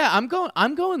generation. Yeah, I'm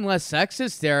going less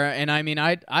sexist there, and I mean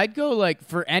I'd go like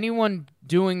for anyone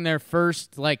doing their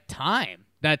first like time,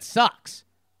 that sucks.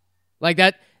 Like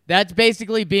that's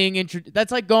basically being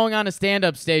that's like going on a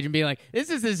stand-up stage and being like, this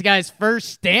is this guy's first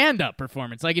stand-up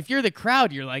performance. Like if you're the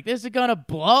crowd, you're like, this is gonna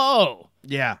blow.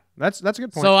 Yeah, that's a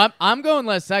good point. So I'm going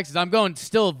less sexist. I'm going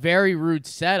still very rude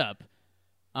setup.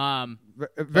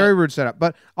 Very rude setup.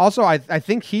 But also I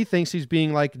think he thinks he's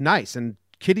being like nice and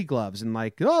kitty gloves and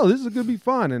like, oh, this is gonna be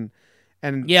fun.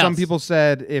 And yes. Some people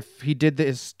said if he did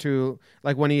this to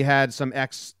like when he had some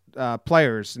ex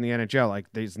players in the NHL,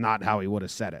 like that's not how he would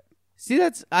have said it. See,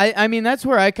 I mean that's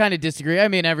where I kind of disagree. I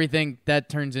mean everything that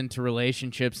turns into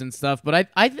relationships and stuff, but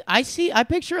I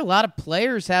picture a lot of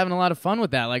players having a lot of fun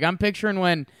with that. Like I'm picturing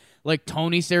when like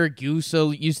Tony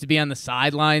Saragusa used to be on the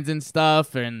sidelines and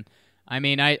stuff, and I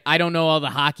mean I don't know all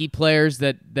the hockey players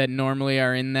that normally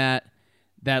are in that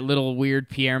little weird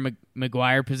Pierre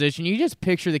Maguire position. You just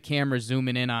picture the camera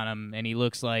zooming in on him, and he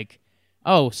looks like,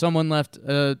 oh, someone left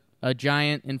a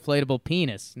giant inflatable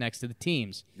penis next to the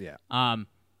teams. Yeah.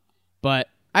 But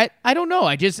I don't know.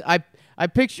 I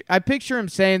picture him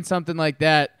saying something like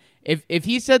that. If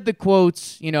he said the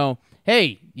quotes,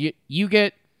 hey,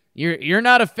 you're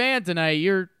not a fan tonight.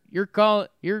 You got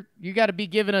to be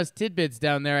giving us tidbits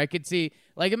down there. I could see,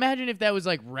 like, imagine if that was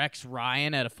like Rex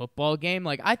Ryan at a football game.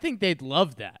 Like, I think they'd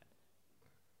love that.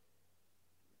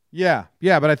 Yeah,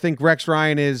 but I think Rex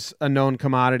Ryan is a known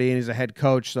commodity and he's a head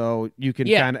coach, so you can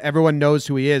kind of everyone knows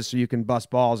who he is, so you can bust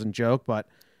balls and joke. But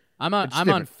I'm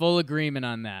on full agreement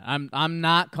on that. I'm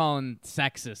not calling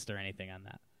sexist or anything on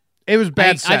that. It was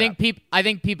bad. I think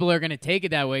people are going to take it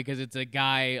that way because it's a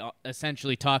guy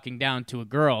essentially talking down to a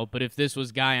girl. But if this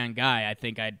was guy on guy, I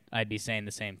think I'd be saying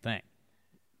the same thing.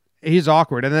 He's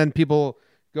awkward, and then people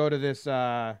go to this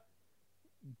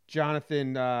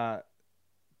Jonathan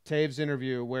Taves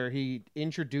interview where he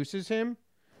introduces him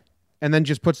and then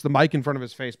just puts the mic in front of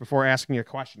his face before asking a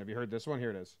question. Have you heard this one?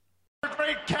 Here it is.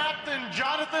 Great captain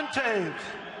Jonathan Taves.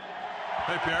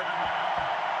 Hey, Pierre.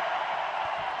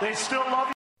 They still love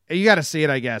you. You got to see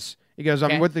it, I guess. He goes,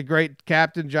 Okay. I'm with the great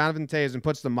captain Jonathan Taves, and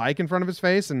puts the mic in front of his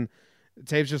face, and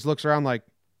Taves just looks around like,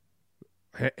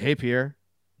 hey, Pierre.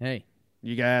 Hey,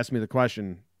 You got to ask me the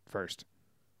question first.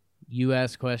 you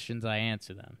ask questions, I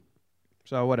answer them.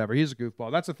 So whatever. He's a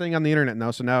goofball. That's a thing on the internet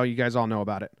now, so now you guys all know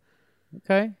about it.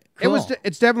 Okay, cool.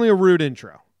 It's definitely a rude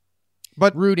intro.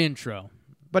 But rude intro.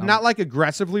 But not like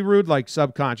aggressively rude, like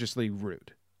subconsciously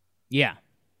rude. Yeah.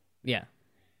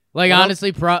 Like,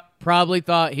 honestly, probably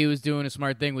thought he was doing a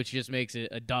smart thing, which just makes it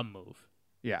a dumb move.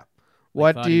 Yeah.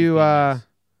 Like, What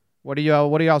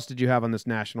else did you have on this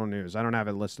national news? I don't have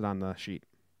it listed on the sheet.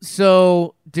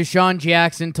 So Deshaun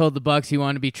Jackson told the Bucs he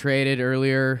wanted to be traded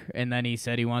earlier, and then he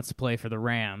said he wants to play for the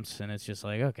Rams, and it's just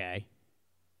like, okay,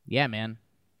 yeah, man.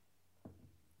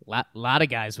 Lot of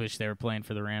guys wish they were playing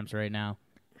for the Rams right now.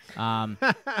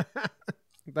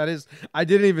 That is, I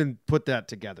didn't even put that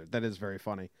together. That is very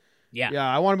funny. Yeah,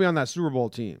 I want to be on that Super Bowl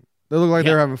team. They look like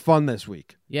they're having fun this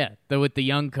week. Yeah, with the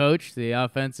young coach, the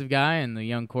offensive guy, and the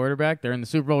young quarterback, they're in the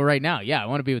Super Bowl right now. Yeah, I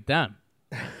want to be with them.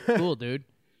 Cool, dude.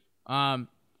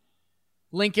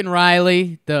 Lincoln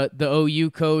Riley, the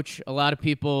OU coach. A lot of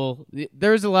people.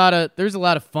 There's a lot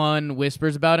of fun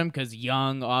whispers about him because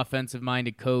young,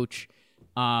 offensive-minded coach.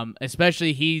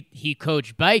 Especially he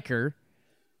coached Baker.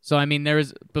 So I mean, there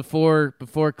was before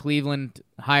Cleveland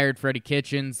hired Freddie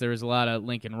Kitchens, there was a lot of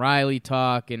Lincoln Riley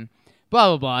talk and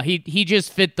blah blah blah. He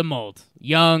just fit the mold.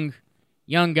 Young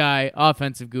guy,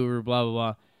 offensive guru, blah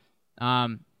blah blah.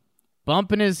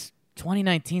 Bumping his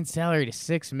 2019 salary to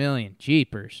 $6 million.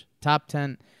 Jeepers. Top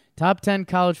 10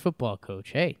 college football coach.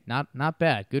 Hey, not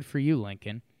bad. Good for you,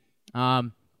 Lincoln.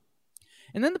 And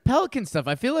then the Pelican stuff.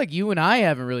 I feel like you and I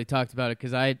haven't really talked about it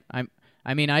because I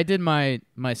did my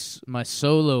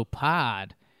solo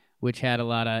pod, which had a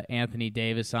lot of Anthony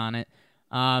Davis on it.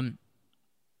 I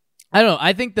don't know.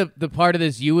 I think the part of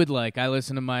this you would like. I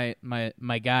listened to my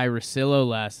guy Rosillo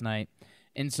last night,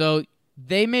 and so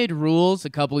they made rules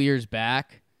a couple years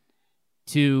back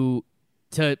to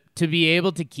be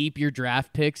able to keep your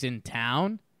draft picks in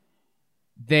town.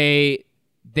 They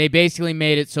basically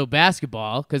made it so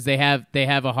basketball, because they have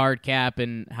a hard cap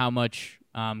in how much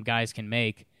guys can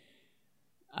make.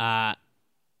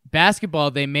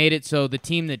 Basketball, they made it so the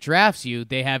team that drafts you,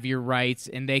 they have your rights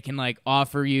and they can like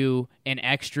offer you an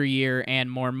extra year and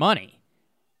more money.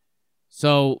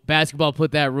 So basketball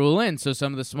put that rule in, so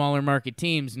some of the smaller market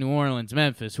teams, New Orleans,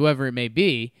 Memphis, whoever it may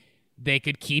be, they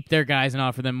could keep their guys and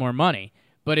offer them more money.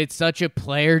 But it's such a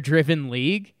player-driven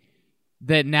league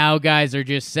that now guys are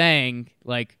just saying,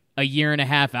 like, a year and a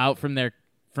half out from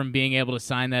being able to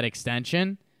sign that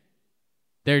extension,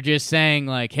 they're just saying,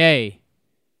 like, hey,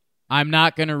 I'm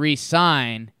not going to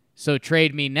re-sign, so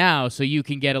trade me now so you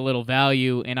can get a little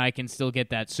value and I can still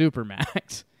get that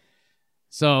Supermax.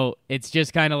 So it's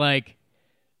just kind of like,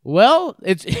 well,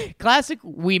 it's classic.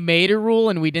 We made a rule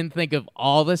and we didn't think of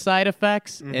all the side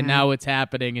effects, and now what's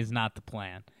happening is not the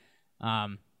plan.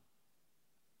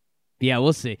 Yeah,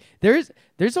 we'll see. There's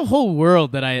a whole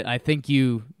world that I think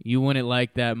you wouldn't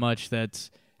like that much.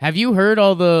 Have you heard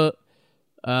all the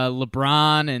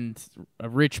LeBron and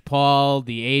Rich Paul,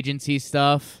 the agency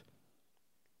stuff?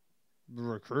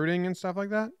 Recruiting and stuff like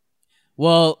that?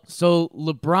 Well, so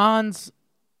LeBron's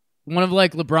one of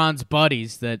LeBron's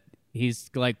buddies that he's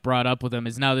brought up with him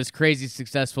is now this crazy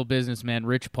successful businessman,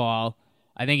 Rich Paul.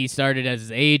 I think he started as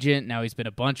his agent. Now he's been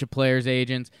a bunch of players'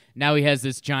 agents. Now he has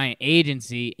this giant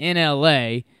agency in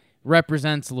L.A.,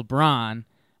 represents LeBron,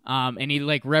 and he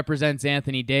represents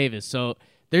Anthony Davis. So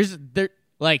there's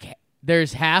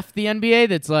half the NBA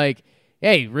that's like,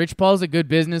 hey, Rich Paul's a good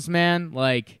businessman.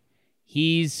 Like,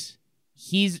 he's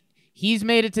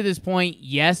made it to this point.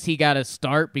 Yes, he got a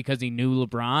start because he knew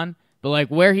LeBron, But like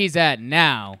where he's at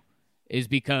now is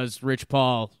because Rich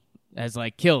Paul has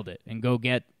like killed it and go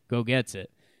gets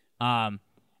it. And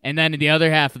then the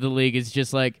other half of the league is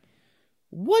just like,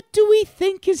 what do we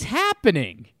think is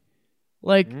happening?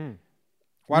 Like,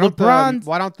 why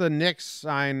don't the Knicks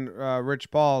sign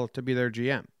Rich Paul to be their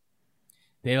GM?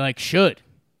 They like should.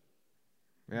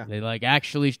 Yeah. They like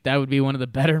actually that would be one of the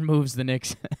better moves the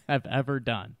Knicks have ever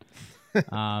done.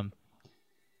 But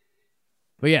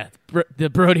yeah, the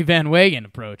Brody Van Wagen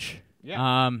approach.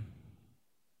 Yeah.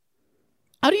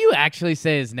 How do you actually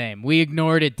say his name? We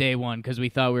ignored it day one because we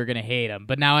thought we were gonna hate him,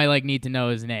 but now I like need to know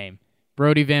his name.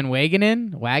 Brody Van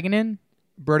Wagenen?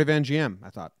 Brody Van GM, I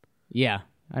thought. Yeah,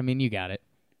 I mean you got it.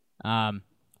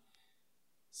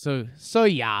 So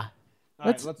yeah.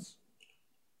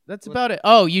 That's about it.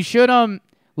 Oh, you should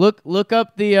look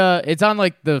up the it's on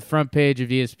like the front page of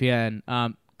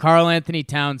ESPN. Karl Anthony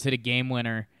Towns hit a game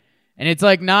winner, and it's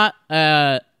like not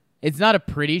it's not a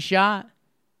pretty shot.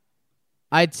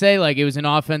 I'd say like it was an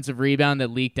offensive rebound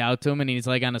that leaked out to him, and he's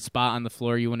like on a spot on the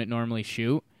floor you wouldn't normally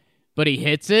shoot, but he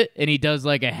hits it and he does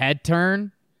like a head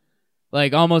turn,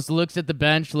 like almost looks at the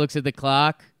bench, looks at the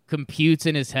clock, computes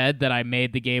in his head that I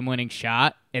made the game-winning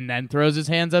shot, and then throws his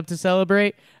hands up to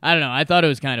celebrate. I don't know. I thought it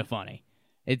was kind of funny.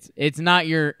 It's not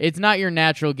your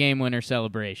natural game-winner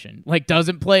celebration. Like,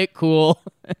 doesn't play it cool,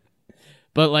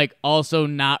 but like also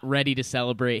not ready to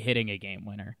celebrate hitting a game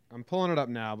winner. I'm pulling it up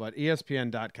now, but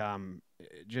ESPN.com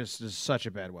just is such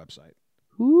a bad website.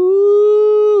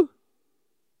 Woo!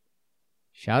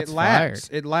 Shots fired.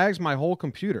 It lags my whole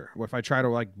computer if I try to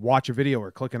like watch a video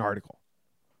or click an article.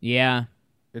 Yeah.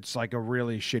 It's like a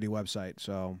really shitty website,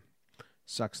 so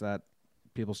sucks that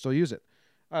people still use it.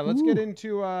 All right, let's get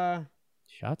into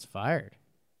shots fired.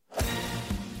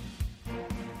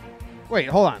 Wait,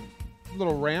 hold on. A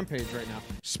little rampage right now.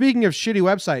 Speaking of shitty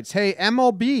websites, hey,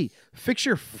 MLB, fix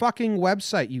your fucking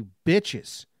website, you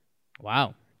bitches.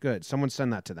 Wow. Good. Someone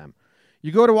send that to them.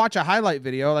 You go to watch a highlight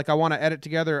video, like I want to edit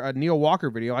together a Neil Walker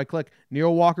video. I click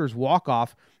Neil Walker's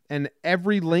walk-off, and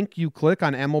every link you click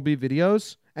on MLB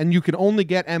videos, and you can only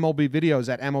get MLB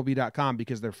videos at MLB.com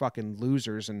because they're fucking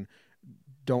losers and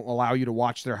don't allow you to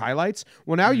watch their highlights.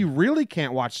 Well, now you really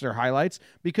can't watch their highlights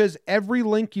because every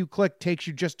link you click takes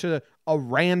you just to a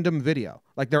random video.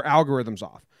 Like their algorithm's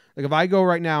off. Like if I go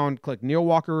right now and click Neil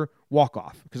Walker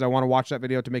walk-off because I want to watch that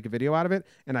video to make a video out of it,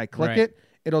 and I click it,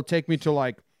 it'll take me to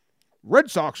like Red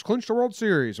Sox clinched the World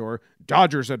Series or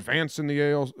Dodgers advanced in the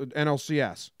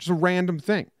NLCS. Just a random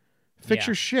thing. Fix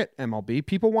your shit, MLB.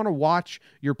 People want to watch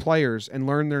your players and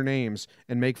learn their names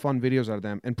and make fun videos out of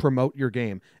them and promote your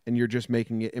game, and you're just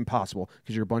making it impossible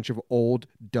because you're a bunch of old,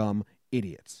 dumb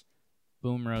idiots.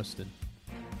 Boom roasted.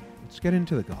 Let's get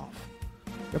into the golf.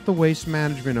 Got the Waste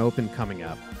Management Open coming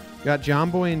up. Got John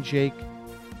Boy and Jake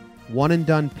one and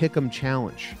done pick'em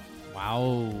challenge.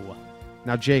 Wow.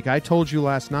 Now, Jake, I told you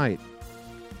last night,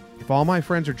 if all my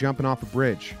friends are jumping off a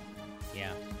bridge,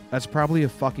 that's probably a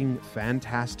fucking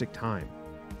fantastic time.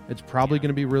 It's probably going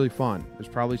to be really fun. There's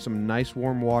probably some nice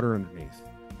warm water underneath,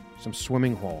 some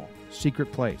swimming hole,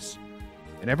 secret place.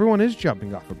 And everyone is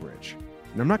jumping off a bridge.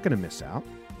 And I'm not going to miss out.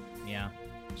 Yeah.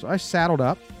 So I saddled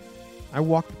up, I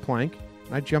walked the plank,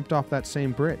 and I jumped off that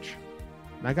same bridge.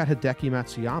 And I got Hideki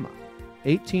Matsuyama.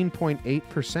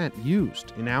 18.8%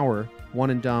 used in our one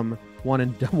and dumb, wow.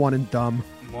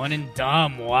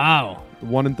 The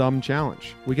one and dumb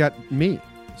challenge. We got me.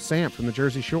 Sam from the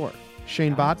Jersey Shore,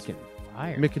 Shane Bodkin,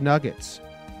 McNuggets,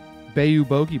 Bayou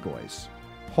Bogey Boys,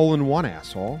 Hole in One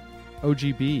Asshole,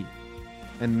 OGB,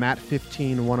 and Matt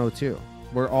 15102.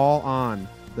 We're all on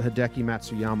the Hideki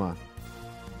Matsuyama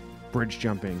bridge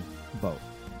jumping boat.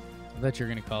 I thought you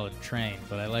were going to call it a train,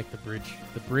 but I like the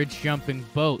bridge jumping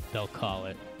boat, they'll call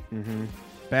it. Mm-hmm.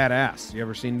 Badass. You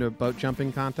ever seen the boat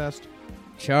jumping contest?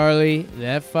 Charlie,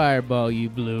 that fireball you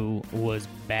blew was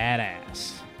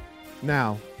badass.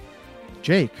 Now,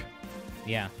 Jake.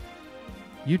 Yeah.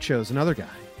 You chose another guy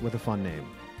with a fun name.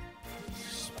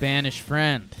 Spanish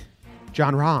friend.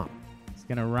 John Rahm. He's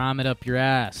going to rom it up your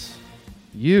ass.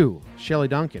 You, Shelly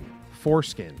Duncan,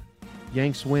 Foreskin,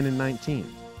 Yanks win in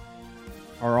 19,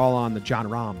 are all on the John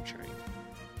Rahm train.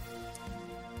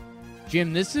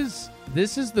 Jim, this is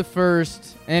the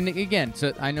first, and again,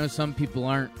 so I know some people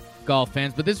aren't golf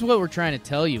fans, but this is what we're trying to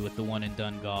tell you with the one and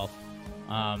done golf.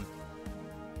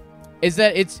 Is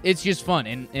that it's just fun.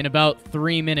 In about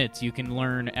 3 minutes, you can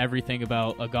learn everything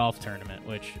about a golf tournament,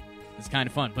 which is kind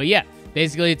of fun. But yeah,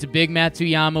 basically it's a big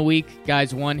Matsuyama week.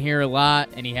 Guys won here a lot,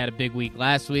 and he had a big week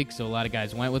last week, so a lot of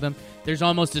guys went with him. There's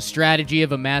almost a strategy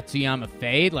of a Matsuyama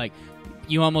fade. Like,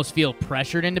 you almost feel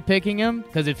pressured into picking him,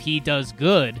 because if he does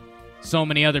good, so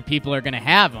many other people are going to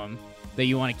have him. that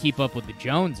you want to keep up with the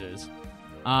Joneses.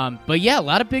 But yeah, a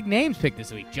lot of big names picked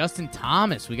this week. Justin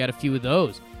Thomas, we got a few of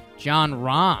those. John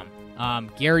Rahm,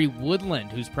 Gary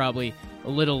Woodland, who's probably a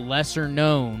little lesser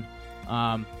known,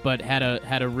 but had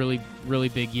a really, really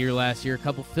big year last year. A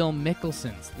couple Phil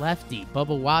Mickelsons, lefty,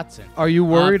 Bubba Watson. Are you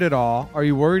worried at all? Are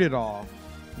you worried at all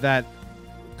that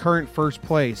current first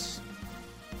place,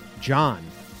 John,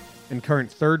 and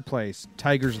current third place,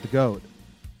 Tiger's the GOAT,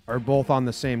 are both on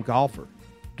the same golfer,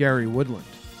 Gary Woodland?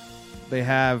 They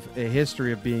have a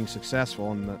history of being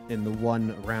successful in the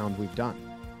one round we've done.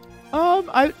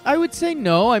 I would say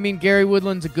no. I mean, Gary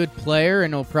Woodland's a good player,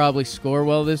 and he'll probably score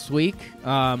well this week.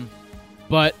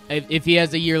 But if he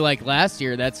has a year like last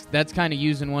year, that's kind of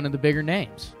using one of the bigger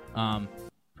names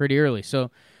pretty early.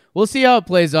 So we'll see how it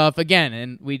plays off. Again,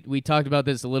 and we talked about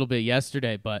this a little bit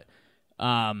yesterday, but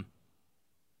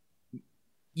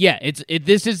yeah,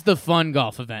 this is the fun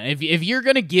golf event. If you're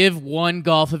going to give one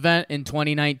golf event in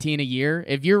 2019 a year,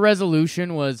 if your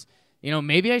resolution was,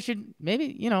 maybe I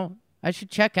should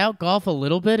check out golf a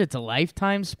little bit. It's a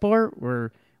lifetime sport.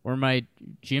 Were my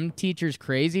gym teachers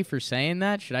crazy for saying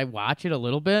that? Should I watch it a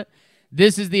little bit?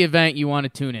 This is the event you want to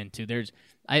tune into.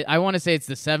 I want to say it's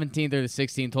the 17th or the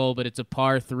 16th hole, but it's a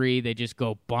par 3. They just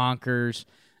go bonkers.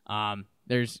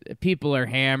 People are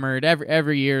hammered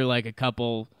every year, like a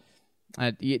couple.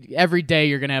 Every day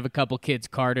you're gonna have a couple kids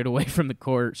carted away from the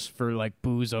course for like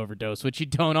booze overdose, which you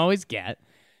don't always get.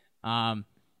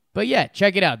 But yeah,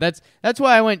 check it out. That's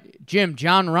why I went, Jim.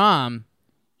 John Rahm,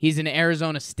 he's an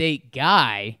Arizona State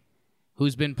guy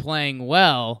who's been playing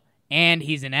well, and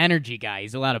he's an energy guy.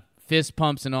 He's a lot of fist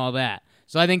pumps and all that.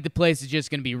 So I think the place is just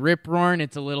going to be rip-roaring.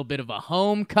 It's a little bit of a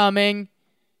homecoming.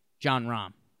 John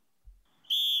Rahm.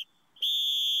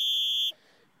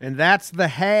 And that's the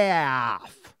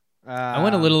half. I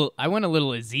went a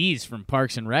little Aziz from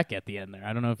Parks and Rec at the end there.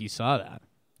 I don't know if you saw that.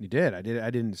 You did. I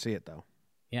didn't see it though.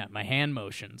 Yeah, my hand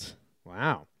motions.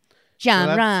 Wow.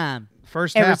 John Rahm,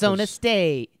 first Arizona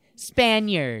State,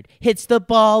 Spaniard, hits the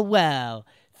ball well,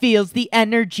 feels the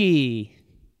energy.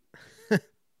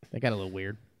 That got a little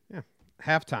weird. Yeah.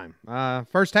 Halftime.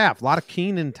 First half, a lot of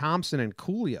Keenan Thompson and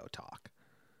Coolio talk.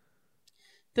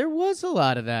 There was a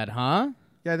lot of that, huh?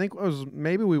 Yeah, I think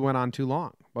maybe we went on too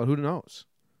long, but who knows?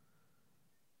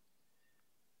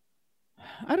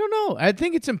 I don't know. I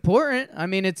think it's important. I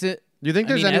mean, Do you think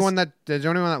there's anyone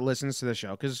that listens to the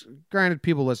show? Because granted,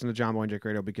 people listen to John Boy and Jake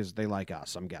Radio because they like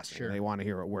us. I'm guessing They want to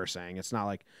hear what we're saying. It's not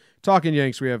like Talking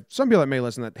Yanks. We have some people that may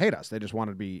listen that hate us. They just want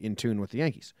to be in tune with the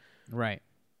Yankees. Right.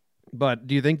 But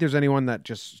do you think there's anyone that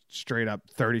just straight up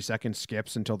 30-second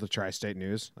skips until the Tri-State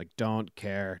news? Like, don't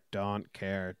care, don't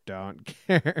care, don't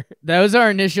care. That was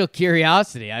our initial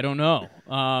curiosity. I don't know.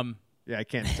 Yeah, I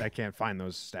can't find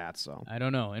those stats. So I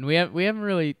don't know, and we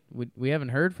haven't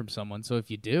heard from someone. So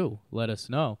if you do, let us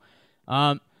know.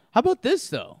 How about this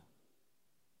though?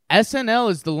 SNL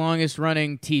is the longest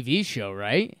running TV show,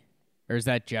 right? Or is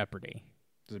that Jeopardy?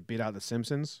 Does it beat out The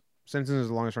Simpsons? Simpsons is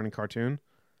the longest running cartoon.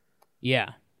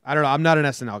 Yeah, I don't know. I'm not an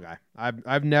SNL guy.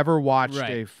 I've never watched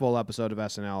a full episode of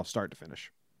SNL start to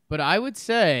finish. But I would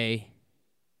say,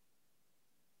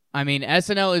 I mean,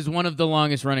 SNL is one of the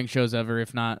longest running shows ever,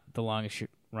 if not the longest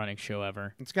running show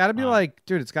ever. It's got to be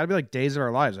it's got to be like Days of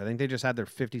Our Lives. I think they just had their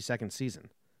 52nd season.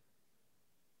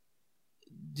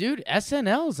 Dude,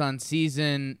 SNL's on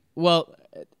season, well,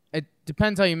 it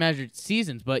depends how you measure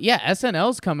seasons, but yeah,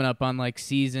 SNL's coming up on like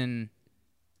season,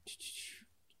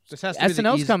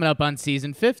 SNL's coming up on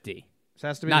season 50. This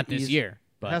has to be not this year,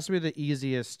 but it has to be the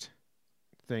easiest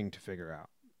thing to figure out.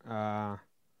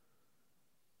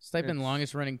 Just type in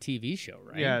longest running TV show,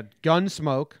 right? Yeah,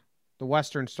 Gunsmoke. The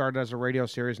Western started as a radio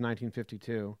series in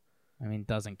 1952. I mean,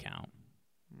 doesn't count.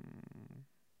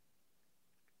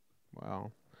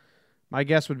 Well, my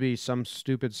guess would be some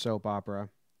stupid soap opera.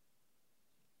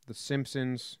 The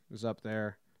Simpsons is up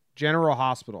there. General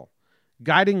Hospital.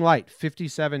 Guiding Light,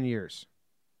 57 years.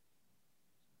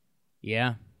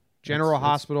 Yeah. General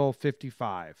Hospital,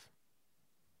 55.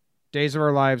 Days of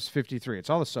Our Lives, 53. It's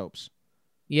all the soaps.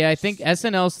 Yeah, I think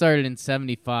SNL started in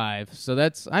 75, so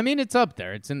it's up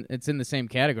there. It's in the same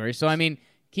category. So I mean,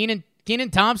 Keenan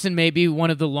Thompson may be one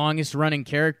of the longest running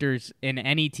characters in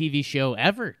any TV show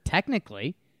ever,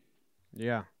 technically.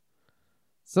 Yeah.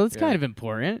 So it's kind of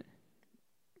important.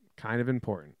 Kind of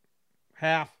important.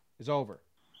 Half is over.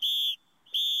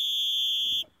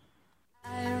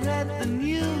 I read the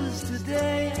news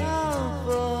today, oh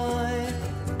boy,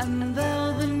 and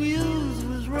though the news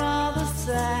was rather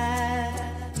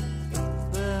sad,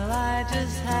 well, I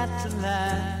just had to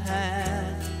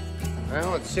laugh.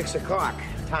 Well, it's 6 o'clock.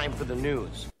 Time for the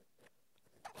news.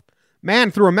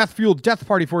 Man threw a meth-fueled death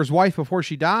party for his wife before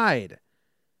she died.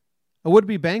 A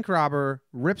would-be bank robber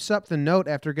rips up the note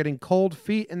after getting cold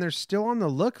feet, and they're still on the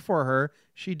look for her.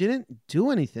 She didn't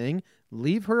do anything.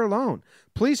 Leave her alone.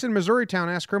 Police in Missouri town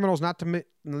ask criminals not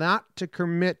to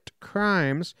commit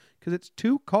crimes because it's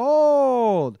too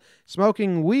cold.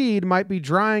 Smoking weed might be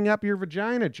drying up your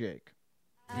vagina, Jake.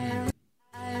 I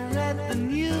read the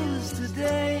news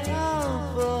today,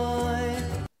 oh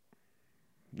boy.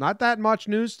 Not that much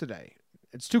news today.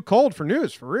 It's too cold for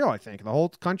news, for real, I think. The whole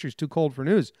country's too cold for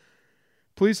news.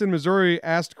 Police in Missouri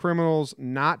asked criminals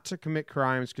not to commit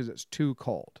crimes because it's too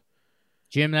cold.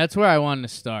 Jim, that's where I wanted to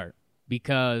start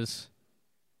because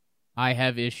I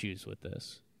have issues with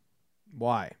this.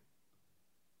 Why?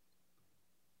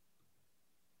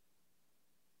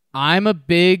 I'm a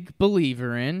big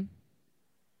believer in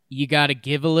you got to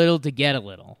give a little to get a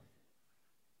little.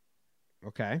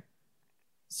 Okay.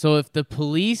 So if the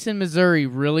police in Missouri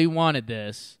really wanted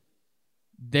this,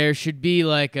 there should be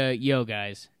like a, yo,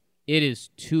 guys, it is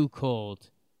too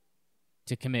cold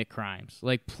to commit crimes.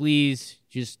 Like, please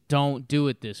just don't do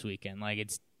it this weekend. Like,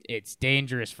 it's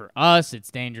dangerous for us.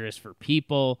 It's dangerous for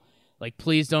people. Like,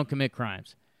 please don't commit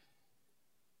crimes.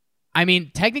 I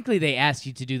mean, technically they ask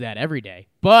you to do that every day,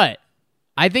 but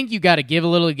I think you got to give a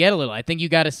little to get a little. I think you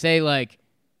got to say, like,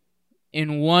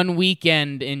 in one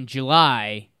weekend in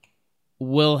July,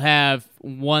 we'll have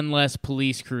one less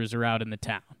police cruiser out in the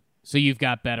town. So you've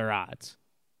got better odds.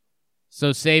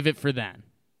 So save it for then.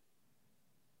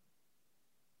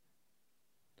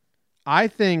 I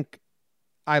think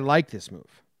I like this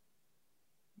move.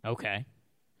 Okay.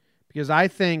 Because I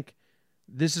think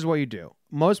this is what you do.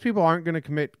 Most people aren't going to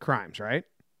commit crimes, right?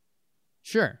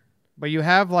 Sure. But you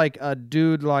have like a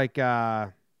dude like,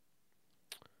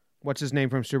 what's his name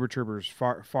from Super Troopers?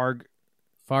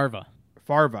 Farva.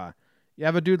 You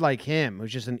have a dude like him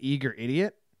who's just an eager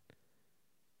idiot.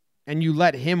 And you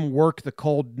let him work the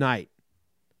cold night.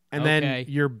 And then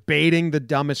you're baiting the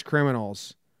dumbest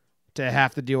criminals to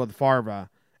have to deal with Farva.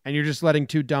 And you're just letting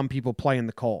two dumb people play in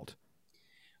the cold.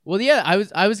 Well, yeah,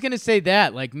 I was going to say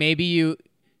that. Like, maybe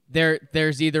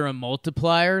there's either a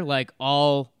multiplier, like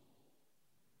all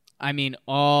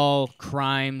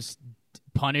crimes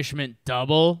punishment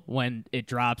double when it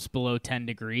drops below 10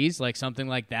 degrees, like something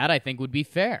like that, I think would be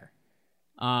fair.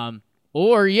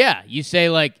 Or yeah, you say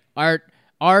like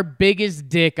our biggest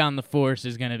dick on the force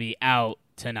is going to be out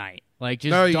tonight. Like,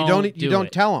 just no, you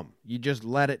don't tell them. You just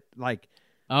let it like.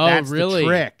 Oh, that's really? The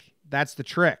trick. That's the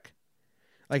trick.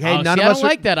 Like, hey, none of us. I don't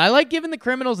like that. I like giving the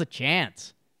criminals a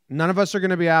chance. None of us are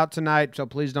going to be out tonight, so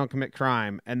please don't commit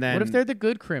crime. And then, what if they're the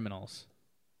good criminals?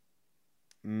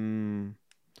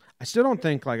 I still don't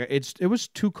think like it was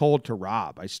too cold to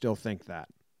rob. I still think that.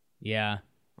 Yeah.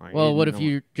 Well, what if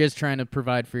you're just trying to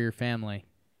provide for your family?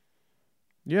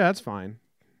 Yeah, that's fine.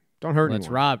 Don't hurt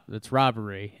anyone. That's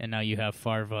robbery, and now you have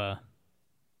Farva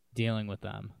dealing with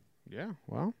them. Yeah,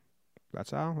 well,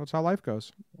 that's how life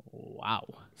goes. Wow.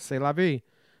 C'est la vie.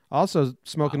 Also,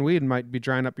 smoking weed might be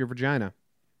drying up your vagina.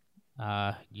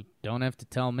 You don't have to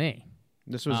tell me.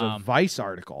 This was a Vice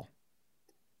article.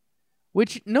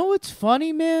 Which, no, it's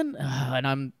funny, man,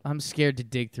 and I'm scared to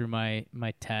dig through my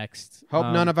text. Hope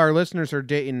none of our listeners are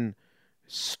dating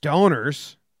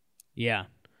stoners. Yeah.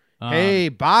 Hey,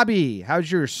 Bobby,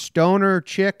 how's your stoner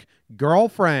chick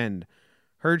girlfriend?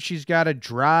 Heard she's got a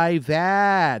dry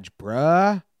vag,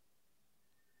 bruh.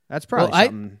 That's probably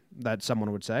something that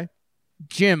someone would say.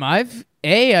 Jim, I've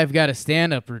got a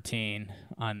stand-up routine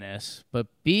on this, but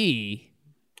B,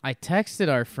 I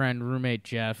texted our friend roommate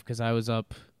Jeff because I was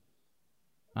up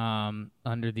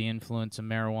under the influence of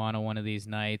marijuana one of these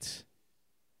nights,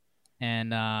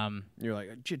 and you're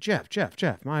like, Jeff,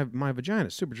 my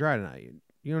vagina's super dry tonight.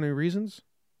 You know any reasons?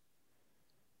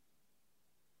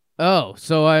 Oh,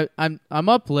 so I'm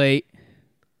up late,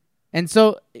 and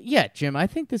so yeah, Jim, I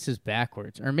think this is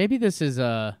backwards, or maybe this is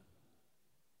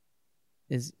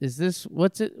is this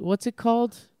what's it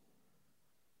called?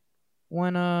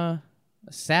 When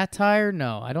satire?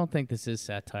 No, I don't think this is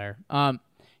satire.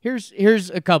 Here's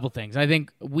a couple things. I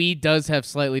think weed does have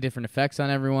slightly different effects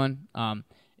on everyone.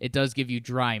 It does give you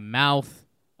dry mouth,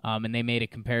 and they made a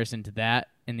comparison to that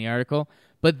in the article.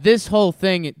 But this whole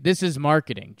thing, this is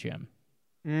marketing, Jim.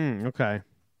 Okay.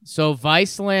 So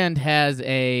Viceland has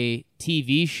a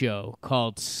TV show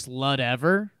called Slut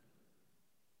Ever.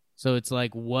 So it's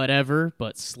like whatever,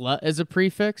 but slut as a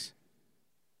prefix.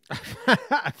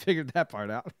 I figured that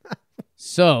part out.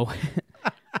 So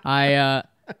I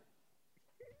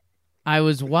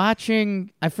was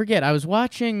watching. I forget. I was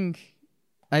watching.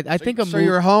 I think a movie. So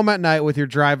you're home at night with your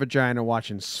dry vagina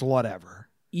watching Slut Ever.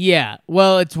 Yeah.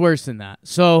 Well, it's worse than that.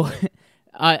 So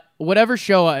whatever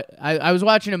show I was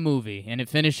watching a movie and it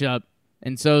finished up,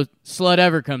 and so Slut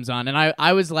Ever comes on, and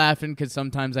I was laughing because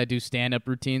sometimes I do stand-up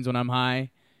routines when I'm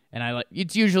high, and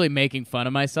it's usually making fun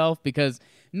of myself because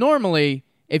normally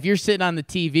if you're sitting on the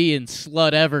TV and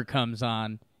Slut Ever comes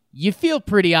on, you feel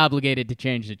pretty obligated to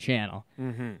change the channel.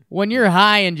 Mm-hmm. When you're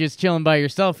high and just chilling by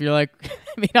yourself, you're like,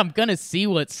 I mean, I'm going to see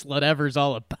what Slut Ever's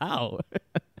all about.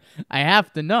 I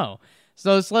have to know.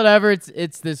 So Slut Ever,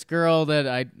 it's this girl that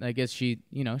I guess she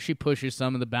pushes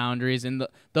some of the boundaries. And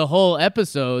the whole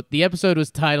episode, the episode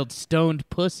was titled Stoned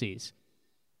Pussies.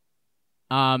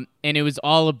 And it was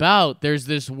all about, there's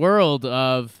this world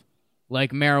of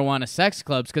like marijuana sex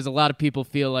clubs because a lot of people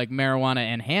feel like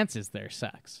marijuana enhances their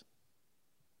sex.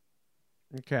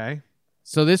 Okay.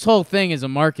 So this whole thing is a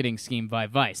marketing scheme by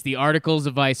Vice. The article's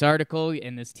a Vice article,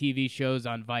 and this TV show's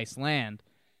on Vice Land.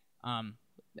 And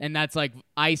that's like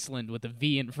Iceland with a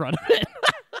V in front of it.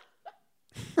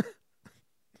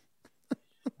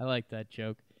 I like that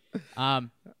joke.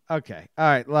 Okay. All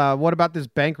right. What about this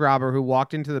bank robber who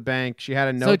walked into the bank? She had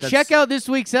a note. So check out this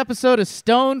week's episode of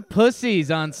Stoned Pussies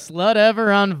on Slut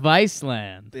Ever on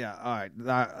Viceland. Yeah. All right.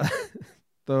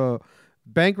 The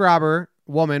bank robber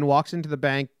woman walks into the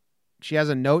bank. She has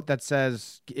a note that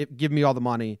says, "Give me all the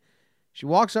money." She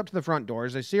walks up to the front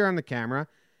doors. They see her on the camera.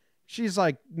 She's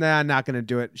like, "Nah, not going to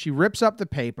do it." She rips up the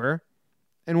paper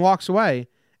and walks away.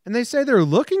 And they say they're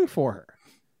looking for her.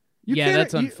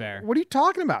 That's unfair. What are you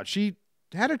talking about? She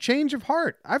had a change of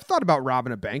heart. I've thought about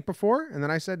robbing a bank before, and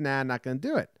then I said, "Nah, I'm not going to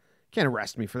do it." Can't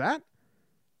arrest me for that.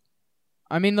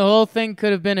 I mean, the whole thing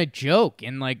could have been a joke,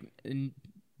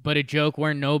 but a joke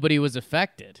where nobody was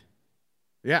affected.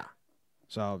 Yeah.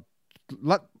 So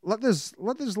let this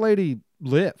lady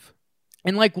live.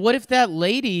 And like, what if that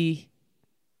lady?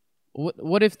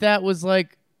 What if that was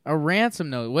like a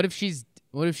ransom note? What if she's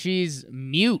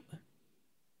mute?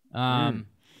 I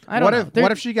don't know.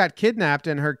 What if she got kidnapped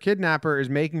and her kidnapper is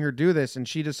making her do this, and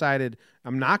she decided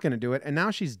I'm not going to do it, and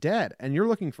now she's dead, and you're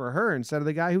looking for her instead of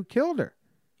the guy who killed her?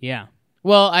 Yeah.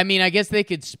 Well, I mean, I guess they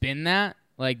could spin that.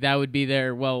 Like that would be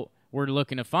their. Well, we're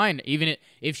looking to find even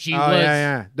if she was.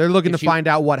 Yeah. They're looking to find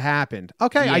out what happened.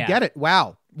 Okay, yeah. I get it.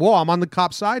 Wow. Whoa, I'm on the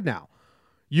cop's side now.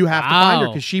 You have to find her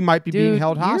because she might be being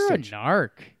held hostage. You're a narc.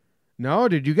 No,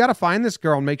 dude, you got to find this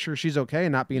girl and make sure she's okay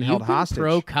and not being held hostage.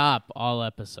 Pro cop all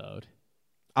episode.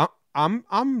 I'm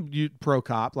pro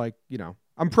cop, like,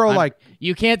 I'm pro like.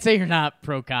 You can't say you're not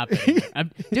pro cop.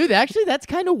 Dude, actually, that's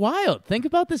kind of wild. Think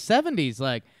about the 70s,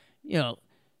 like,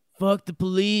 fuck the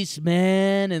police,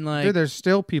 man, and like. Dude, there's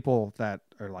still people that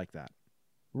are like that.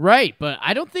 Right, but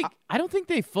I don't think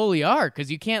they fully are,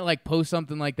 because you can't like post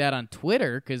something like that on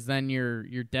Twitter, because then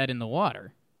you're dead in the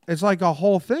water. It's like a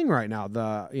whole thing right now.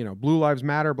 The Blue Lives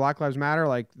Matter, Black Lives Matter.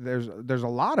 Like there's a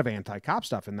lot of anti-cop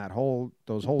stuff in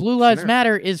those whole. Blue Lives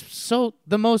Matter is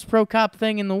the most pro-cop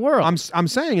thing in the world. I'm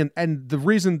saying, and the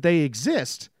reason they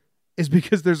exist is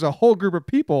because there's a whole group of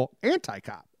people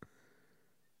anti-cop.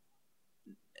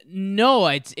 No,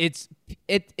 it's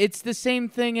the same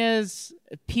thing as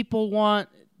people want.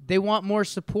 They want more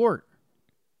support.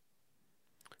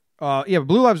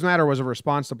 Blue Lives Matter was a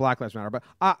response to Black Lives Matter, but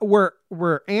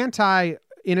we're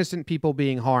anti-innocent people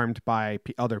being harmed by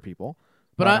other people.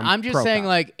 But I'm just saying,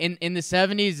 like, in the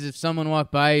 70s, if someone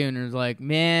walked by you and was like,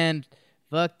 "Man,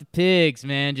 fuck the pigs,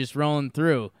 man," just rolling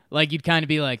through, like, you'd kind of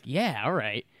be like, "Yeah, all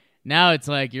right." Now it's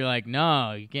like you're like,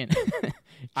 "No, you can't."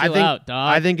 Chill out,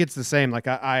 dog. I think it's the same. Like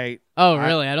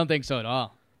really? I don't think so at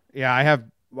all. Yeah,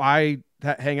 I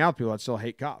hang out with people that still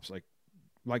hate cops. Like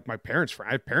my parents' friends.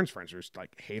 I have parents' friends who just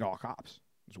like hate all cops.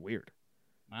 It's weird.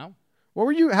 Wow.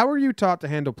 How were you taught to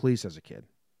handle police as a kid?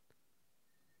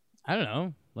 I don't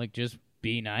know. Like, just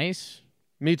be nice.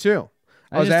 Me too.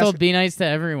 I was just told be nice to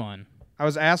everyone. I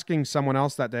was asking someone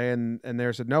else that day, and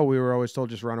they said, "No, we were always told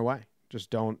just run away.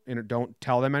 Just don't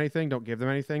tell them anything. Don't give them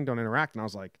anything. Don't interact." And I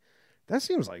was like, that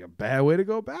seems like a bad way to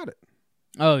go about it.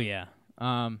 Oh yeah.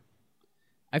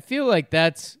 I feel like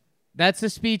that's the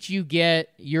speech you get.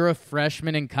 You're a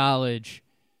freshman in college,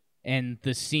 and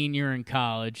the senior in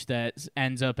college that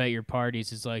ends up at your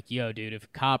parties is like, "Yo, dude, if a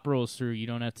cop rolls through, you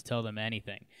don't have to tell them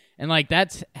anything." And like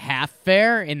that's half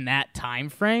fair in that time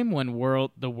frame when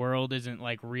the world isn't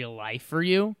like real life for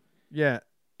you. Yeah.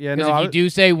 Yeah. Because if you do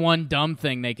say one dumb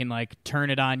thing, they can like turn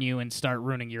it on you and start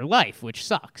ruining your life, which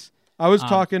sucks. I was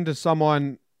talking to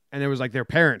someone, and it was like their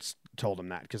parents told them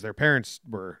that because their parents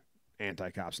were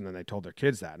anti-cops, and then they told their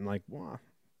kids that, and like, wow.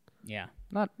 Yeah,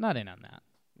 not in on that.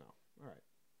 No. All right.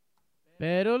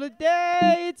 Bet of the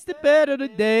day, it's the bet of the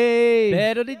day.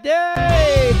 Bet of the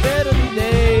day, bet of the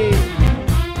day.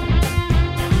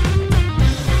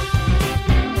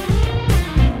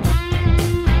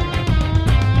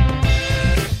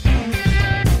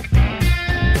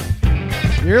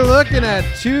 looking at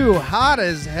two hot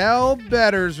as hell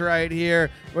betters right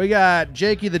here. We got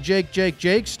Jakey the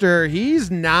Jakester. He's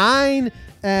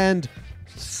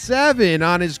 9-7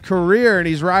 on his career, and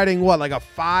he's riding like a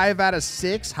 5 out of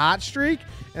 6 hot streak.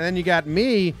 And then you got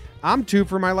me. I'm 2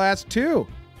 for my last 2.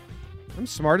 I'm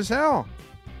smart as hell.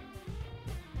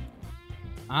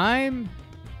 I'm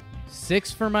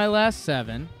 6 for my last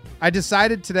 7. I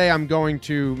decided today I'm going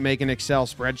to make an Excel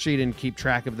spreadsheet and keep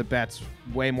track of the bets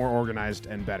way more organized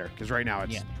and better, because right now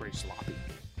it's pretty sloppy.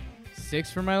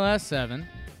 6 for my last 7.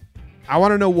 I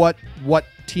want to know what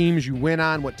teams you win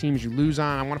on, what teams you lose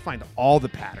on. I want to find all the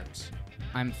patterns.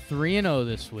 I'm 3-0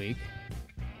 this week.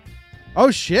 Oh,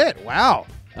 shit. Wow.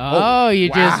 Oh, you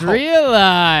wow. just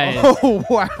realized. Oh,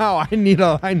 wow. I need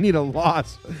a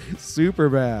loss. Super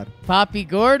bad. Poppy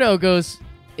Gordo goes,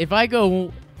 if I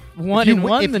go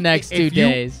 1-1 the next 2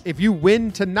 days. If you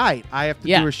win tonight, I have to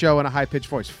do a show in a high-pitched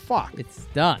voice. Fuck. It's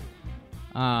done.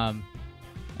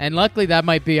 And luckily that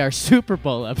might be our Super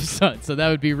Bowl episode, so that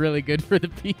would be really good for the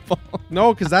people.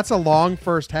 No, because that's a long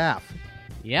first half.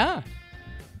 Yeah.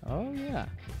 Oh, yeah.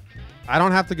 I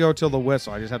don't have to go till the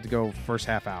whistle. I just have to go first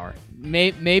half hour.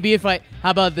 Maybe how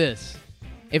about this?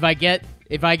 If I get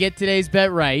today's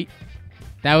bet right,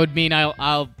 that would mean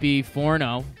I'll be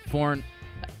 4-0.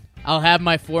 I'll have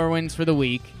my 4 wins for the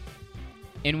week,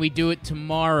 and we do it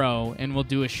tomorrow, and we'll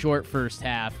do a short first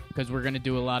half because we're going to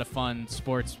do a lot of fun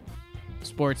sports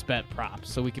bet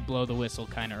props, so we could blow the whistle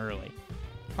kind of early.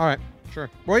 All right, sure.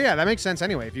 Well, yeah, that makes sense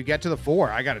anyway. If you get to the 4,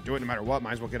 I got to do it no matter what.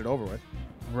 Might as well get it over with.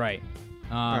 Right.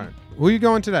 All right. Who are you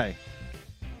going today?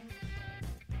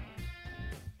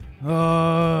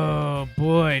 Oh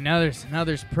boy, now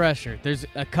there's pressure. There's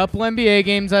a couple NBA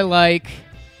games I like.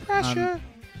 Pressure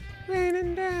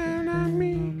raining down on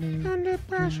me under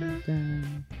pressure.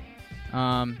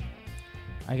 I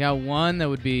got one that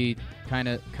would be kind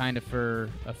of for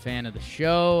a fan of the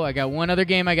show. I got one other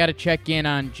game I got to check in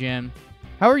on, Jim.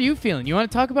 How are you feeling? You want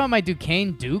to talk about my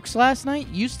Duquesne Dukes last night?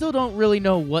 You still don't really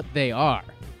know what they are.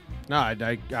 No,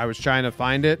 I was trying to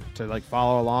find it to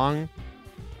follow along,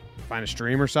 find a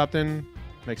stream or something,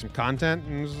 make some content,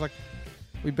 and it was like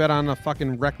we bet on a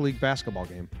fucking rec league basketball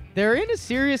game. They're in a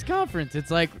serious conference.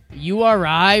 It's like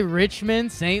URI,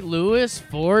 Richmond, St. Louis,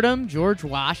 Fordham, George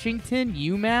Washington,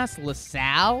 UMass,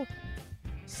 LaSalle,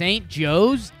 St.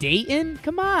 Joe's, Dayton.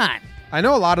 Come on. I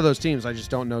know a lot of those teams. I just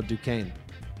don't know Duquesne.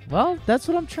 Well, that's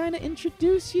what I'm trying to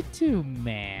introduce you to,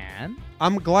 man.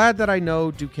 I'm glad that I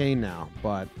know Duquesne now,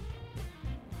 but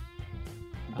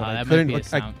I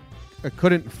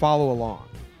couldn't follow along.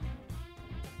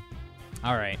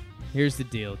 All right. Here's the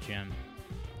deal, Jim.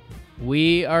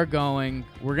 We're going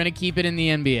to keep it in the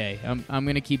NBA. I'm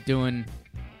going to keep doing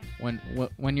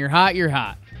when you're hot, you're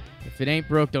hot. If it ain't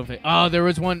broke, don't fix. Oh,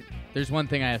 there's one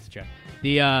thing I have to check.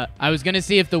 I was going to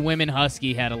see if the women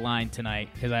Husky had a line tonight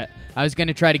because I was going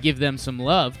to try to give them some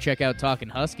love. Check out Talking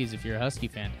Huskies if you're a Husky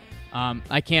fan.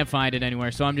 I can't find it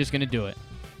anywhere, so I'm just going to do it.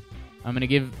 I'm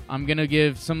going to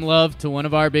give some love to one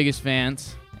of our biggest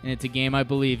fans, and it's a game I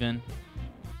believe in.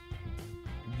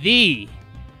 The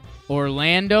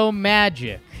Orlando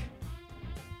Magic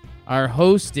are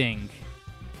hosting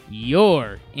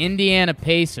your Indiana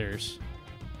Pacers,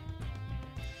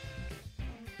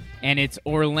 and it's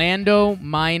Orlando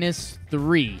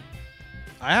 -3.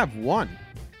 I have one.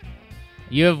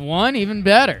 You have one? Even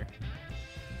better.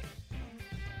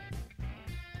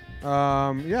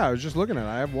 Yeah, I was just looking at it.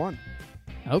 I have one.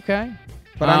 Okay.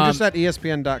 But I'm just at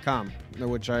ESPN.com,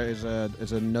 which is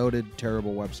a noted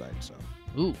terrible website. So.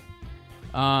 Ooh.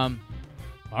 All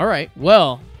right.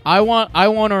 Well, I want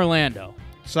Orlando.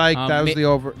 Psych. That was the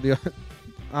over.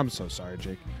 I'm so sorry,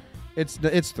 Jake.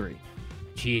 It's 3.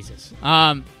 Jesus.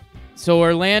 So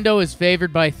Orlando is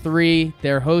favored by 3.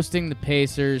 They're hosting the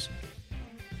Pacers.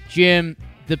 Jim,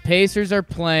 the Pacers are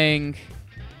playing.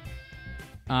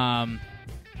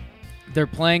 They're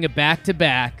playing a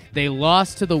back-to-back. They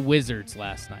lost to the Wizards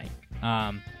last night.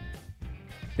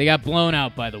 They got blown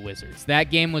out by the Wizards. That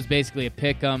game was basically a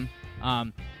pick-em.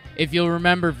 If you'll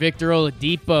remember, Victor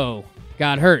Oladipo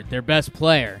got hurt, their best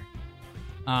player.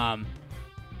 Had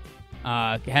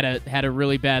a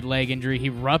really bad leg injury. He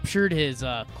ruptured his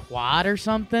quad or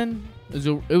something.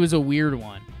 It was a weird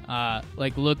one.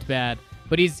 Looked bad,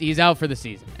 but he's out for the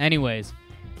season. Anyways,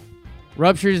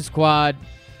 ruptured his quad.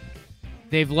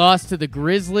 They've lost to the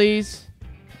Grizzlies.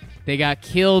 They got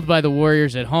killed by the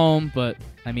Warriors at home, but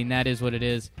I mean that is what it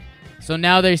is. So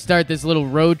now they start this little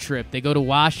road trip. They go to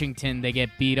Washington. They get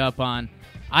beat up on.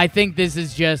 I think this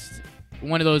is just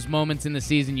one of those moments in the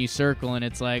season you circle, and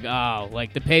it's like, oh,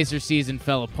 like the Pacers season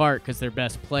fell apart because their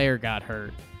best player got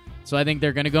hurt. So I think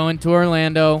they're going to go into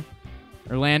Orlando.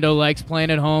 Orlando likes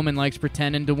playing at home and likes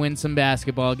pretending to win some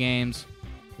basketball games.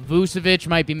 Vucevic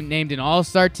might be named an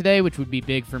All-Star today, which would be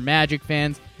big for Magic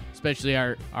fans, especially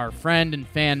our friend and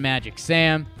fan Magic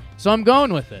Sam. So I'm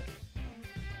going with it.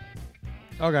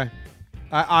 Okay.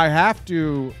 I have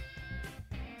to...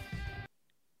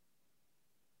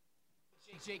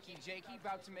 Jakey,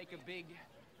 about to make a big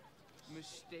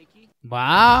mistakey.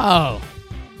 Wow.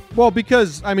 Well,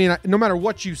 because, I mean, no matter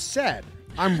what you said,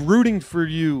 I'm rooting for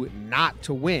you not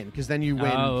to win, because then you win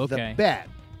the bet.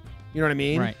 You know what I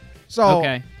mean? Right.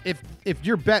 So if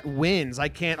your bet wins, I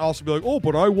can't also be like, oh,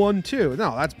 but I won too.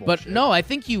 No, that's bullshit. But no, I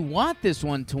think you want this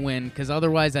one to win, because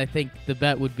otherwise I think the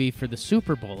bet would be for the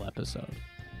Super Bowl episode.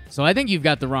 So I think you've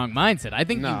got the wrong mindset. I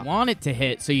think you want it to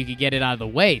hit so you could get it out of the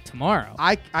way tomorrow.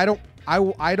 I don't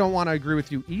want to agree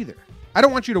with you either. I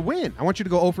don't want you to win. I want you to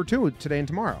go 0 for 2 today and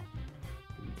tomorrow.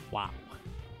 Wow.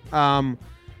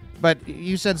 But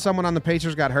you said someone on the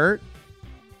Pacers got hurt?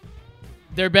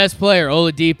 Their best player,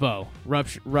 Oladipo,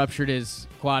 ruptured his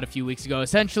quad a few weeks ago,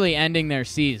 essentially ending their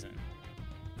season.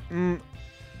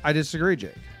 I disagree,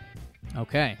 Jake.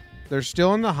 Okay. They're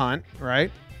still in the hunt,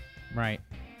 right? Right.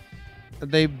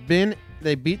 They beat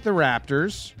the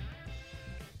Raptors.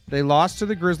 They lost to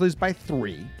the Grizzlies by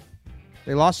 3.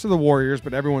 They lost to the Warriors,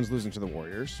 but everyone's losing to the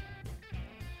Warriors.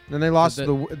 Then they lost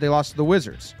to the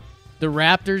Wizards. The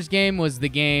Raptors game was the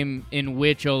game in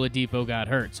which Oladipo got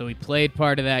hurt. So he played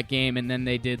part of that game, and then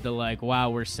they did the, like, wow,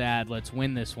 we're sad, let's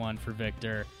win this one for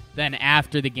Victor. Then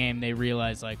after the game, they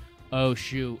realized, like, oh,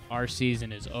 shoot, our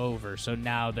season is over. So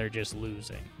now they're just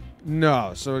losing.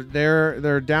 No, so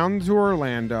they're down to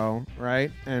Orlando,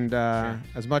 right? And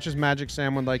as much as Magic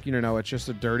Sam would like you to know, it's just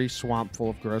a dirty swamp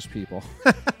full of gross people.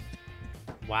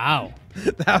 Wow.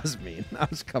 That was mean. I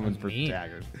was coming for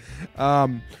daggers.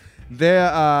 They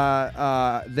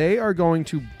are going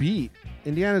to beat.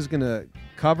 Indiana's going to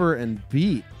cover and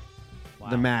beat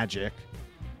the Magic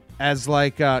as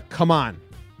like, come on,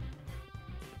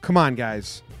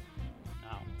 guys.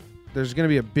 No. There's going to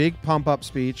be a big pump-up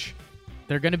speech.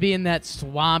 They're going to be in that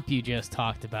swamp you just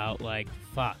talked about. Like,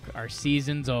 fuck, our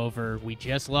season's over. We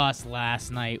just lost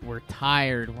last night. We're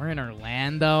tired. We're in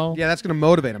Orlando. Yeah, that's going to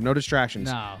motivate them. No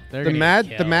distractions. No, they're going to get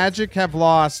killed. The Magic have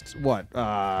lost,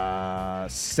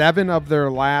 7 of their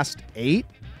last 8?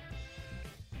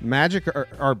 Magic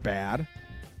are bad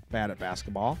at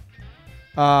basketball.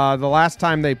 The last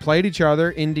time they played each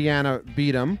other, Indiana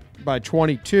beat them by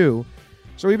 22.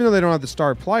 So even though they don't have the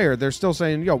star player, they're still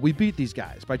saying, yo, we beat these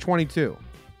guys by 22.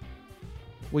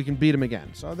 We can beat them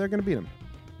again. So they're going to beat them.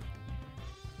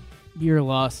 You're a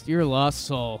lost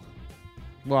soul.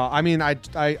 Well, I mean,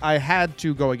 I had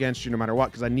to go against you no matter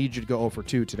what because I need you to go 0 for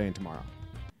 2 today and tomorrow.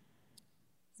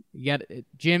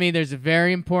 Jimmy, there's a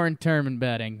very important term in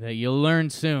betting that you'll learn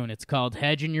soon. It's called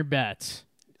hedging your bets.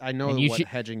 I know what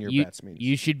hedging your bets means.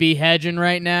 You should be hedging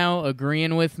right now,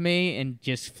 agreeing with me, and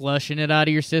just flushing it out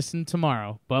of your system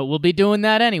tomorrow. But we'll be doing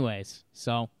that anyways.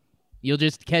 So you'll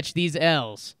just catch these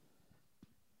L's.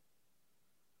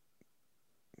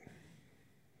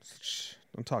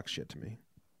 Don't talk shit to me.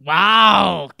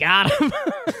 Wow, got him.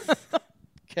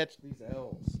 Catch these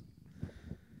L's.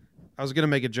 I was going to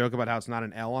make a joke about how it's not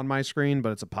an L on my screen,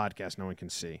 but it's a podcast no one can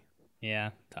see.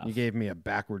 Yeah, tough. You gave me a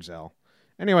backwards L.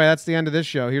 Anyway, that's the end of this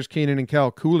show. Here's Keenan and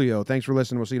Kel, Coolio. Thanks for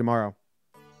listening. We'll see you tomorrow.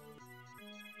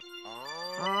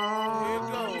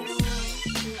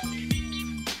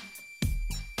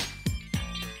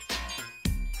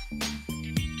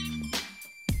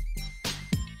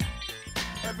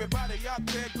 Everybody out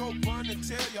there go run and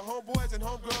tell your homeboys and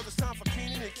homegirls it's time for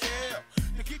Keenan and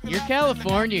Kel. Your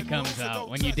California comes out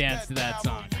when you dance to that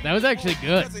song. That was actually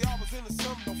good.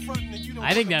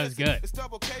 I think that was good.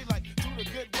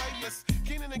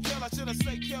 Keenan and Kel, I should have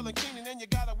said Kel and Keenan, and you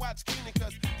gotta watch Keenan,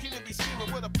 cause Keenan be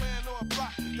scheming with a plan or a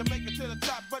plot to make it to the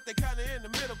top, but they kinda in the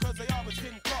middle, cause they always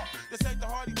getting caught. This ain't the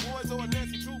Hardy Boys or a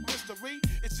Nancy Drew mystery.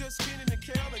 It's just Keenan and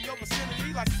Kel in your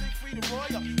vicinity, like Siegfried and Roy,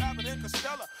 or Abbott and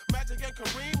Costello, Magic and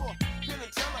Kareem, or Penn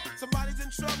and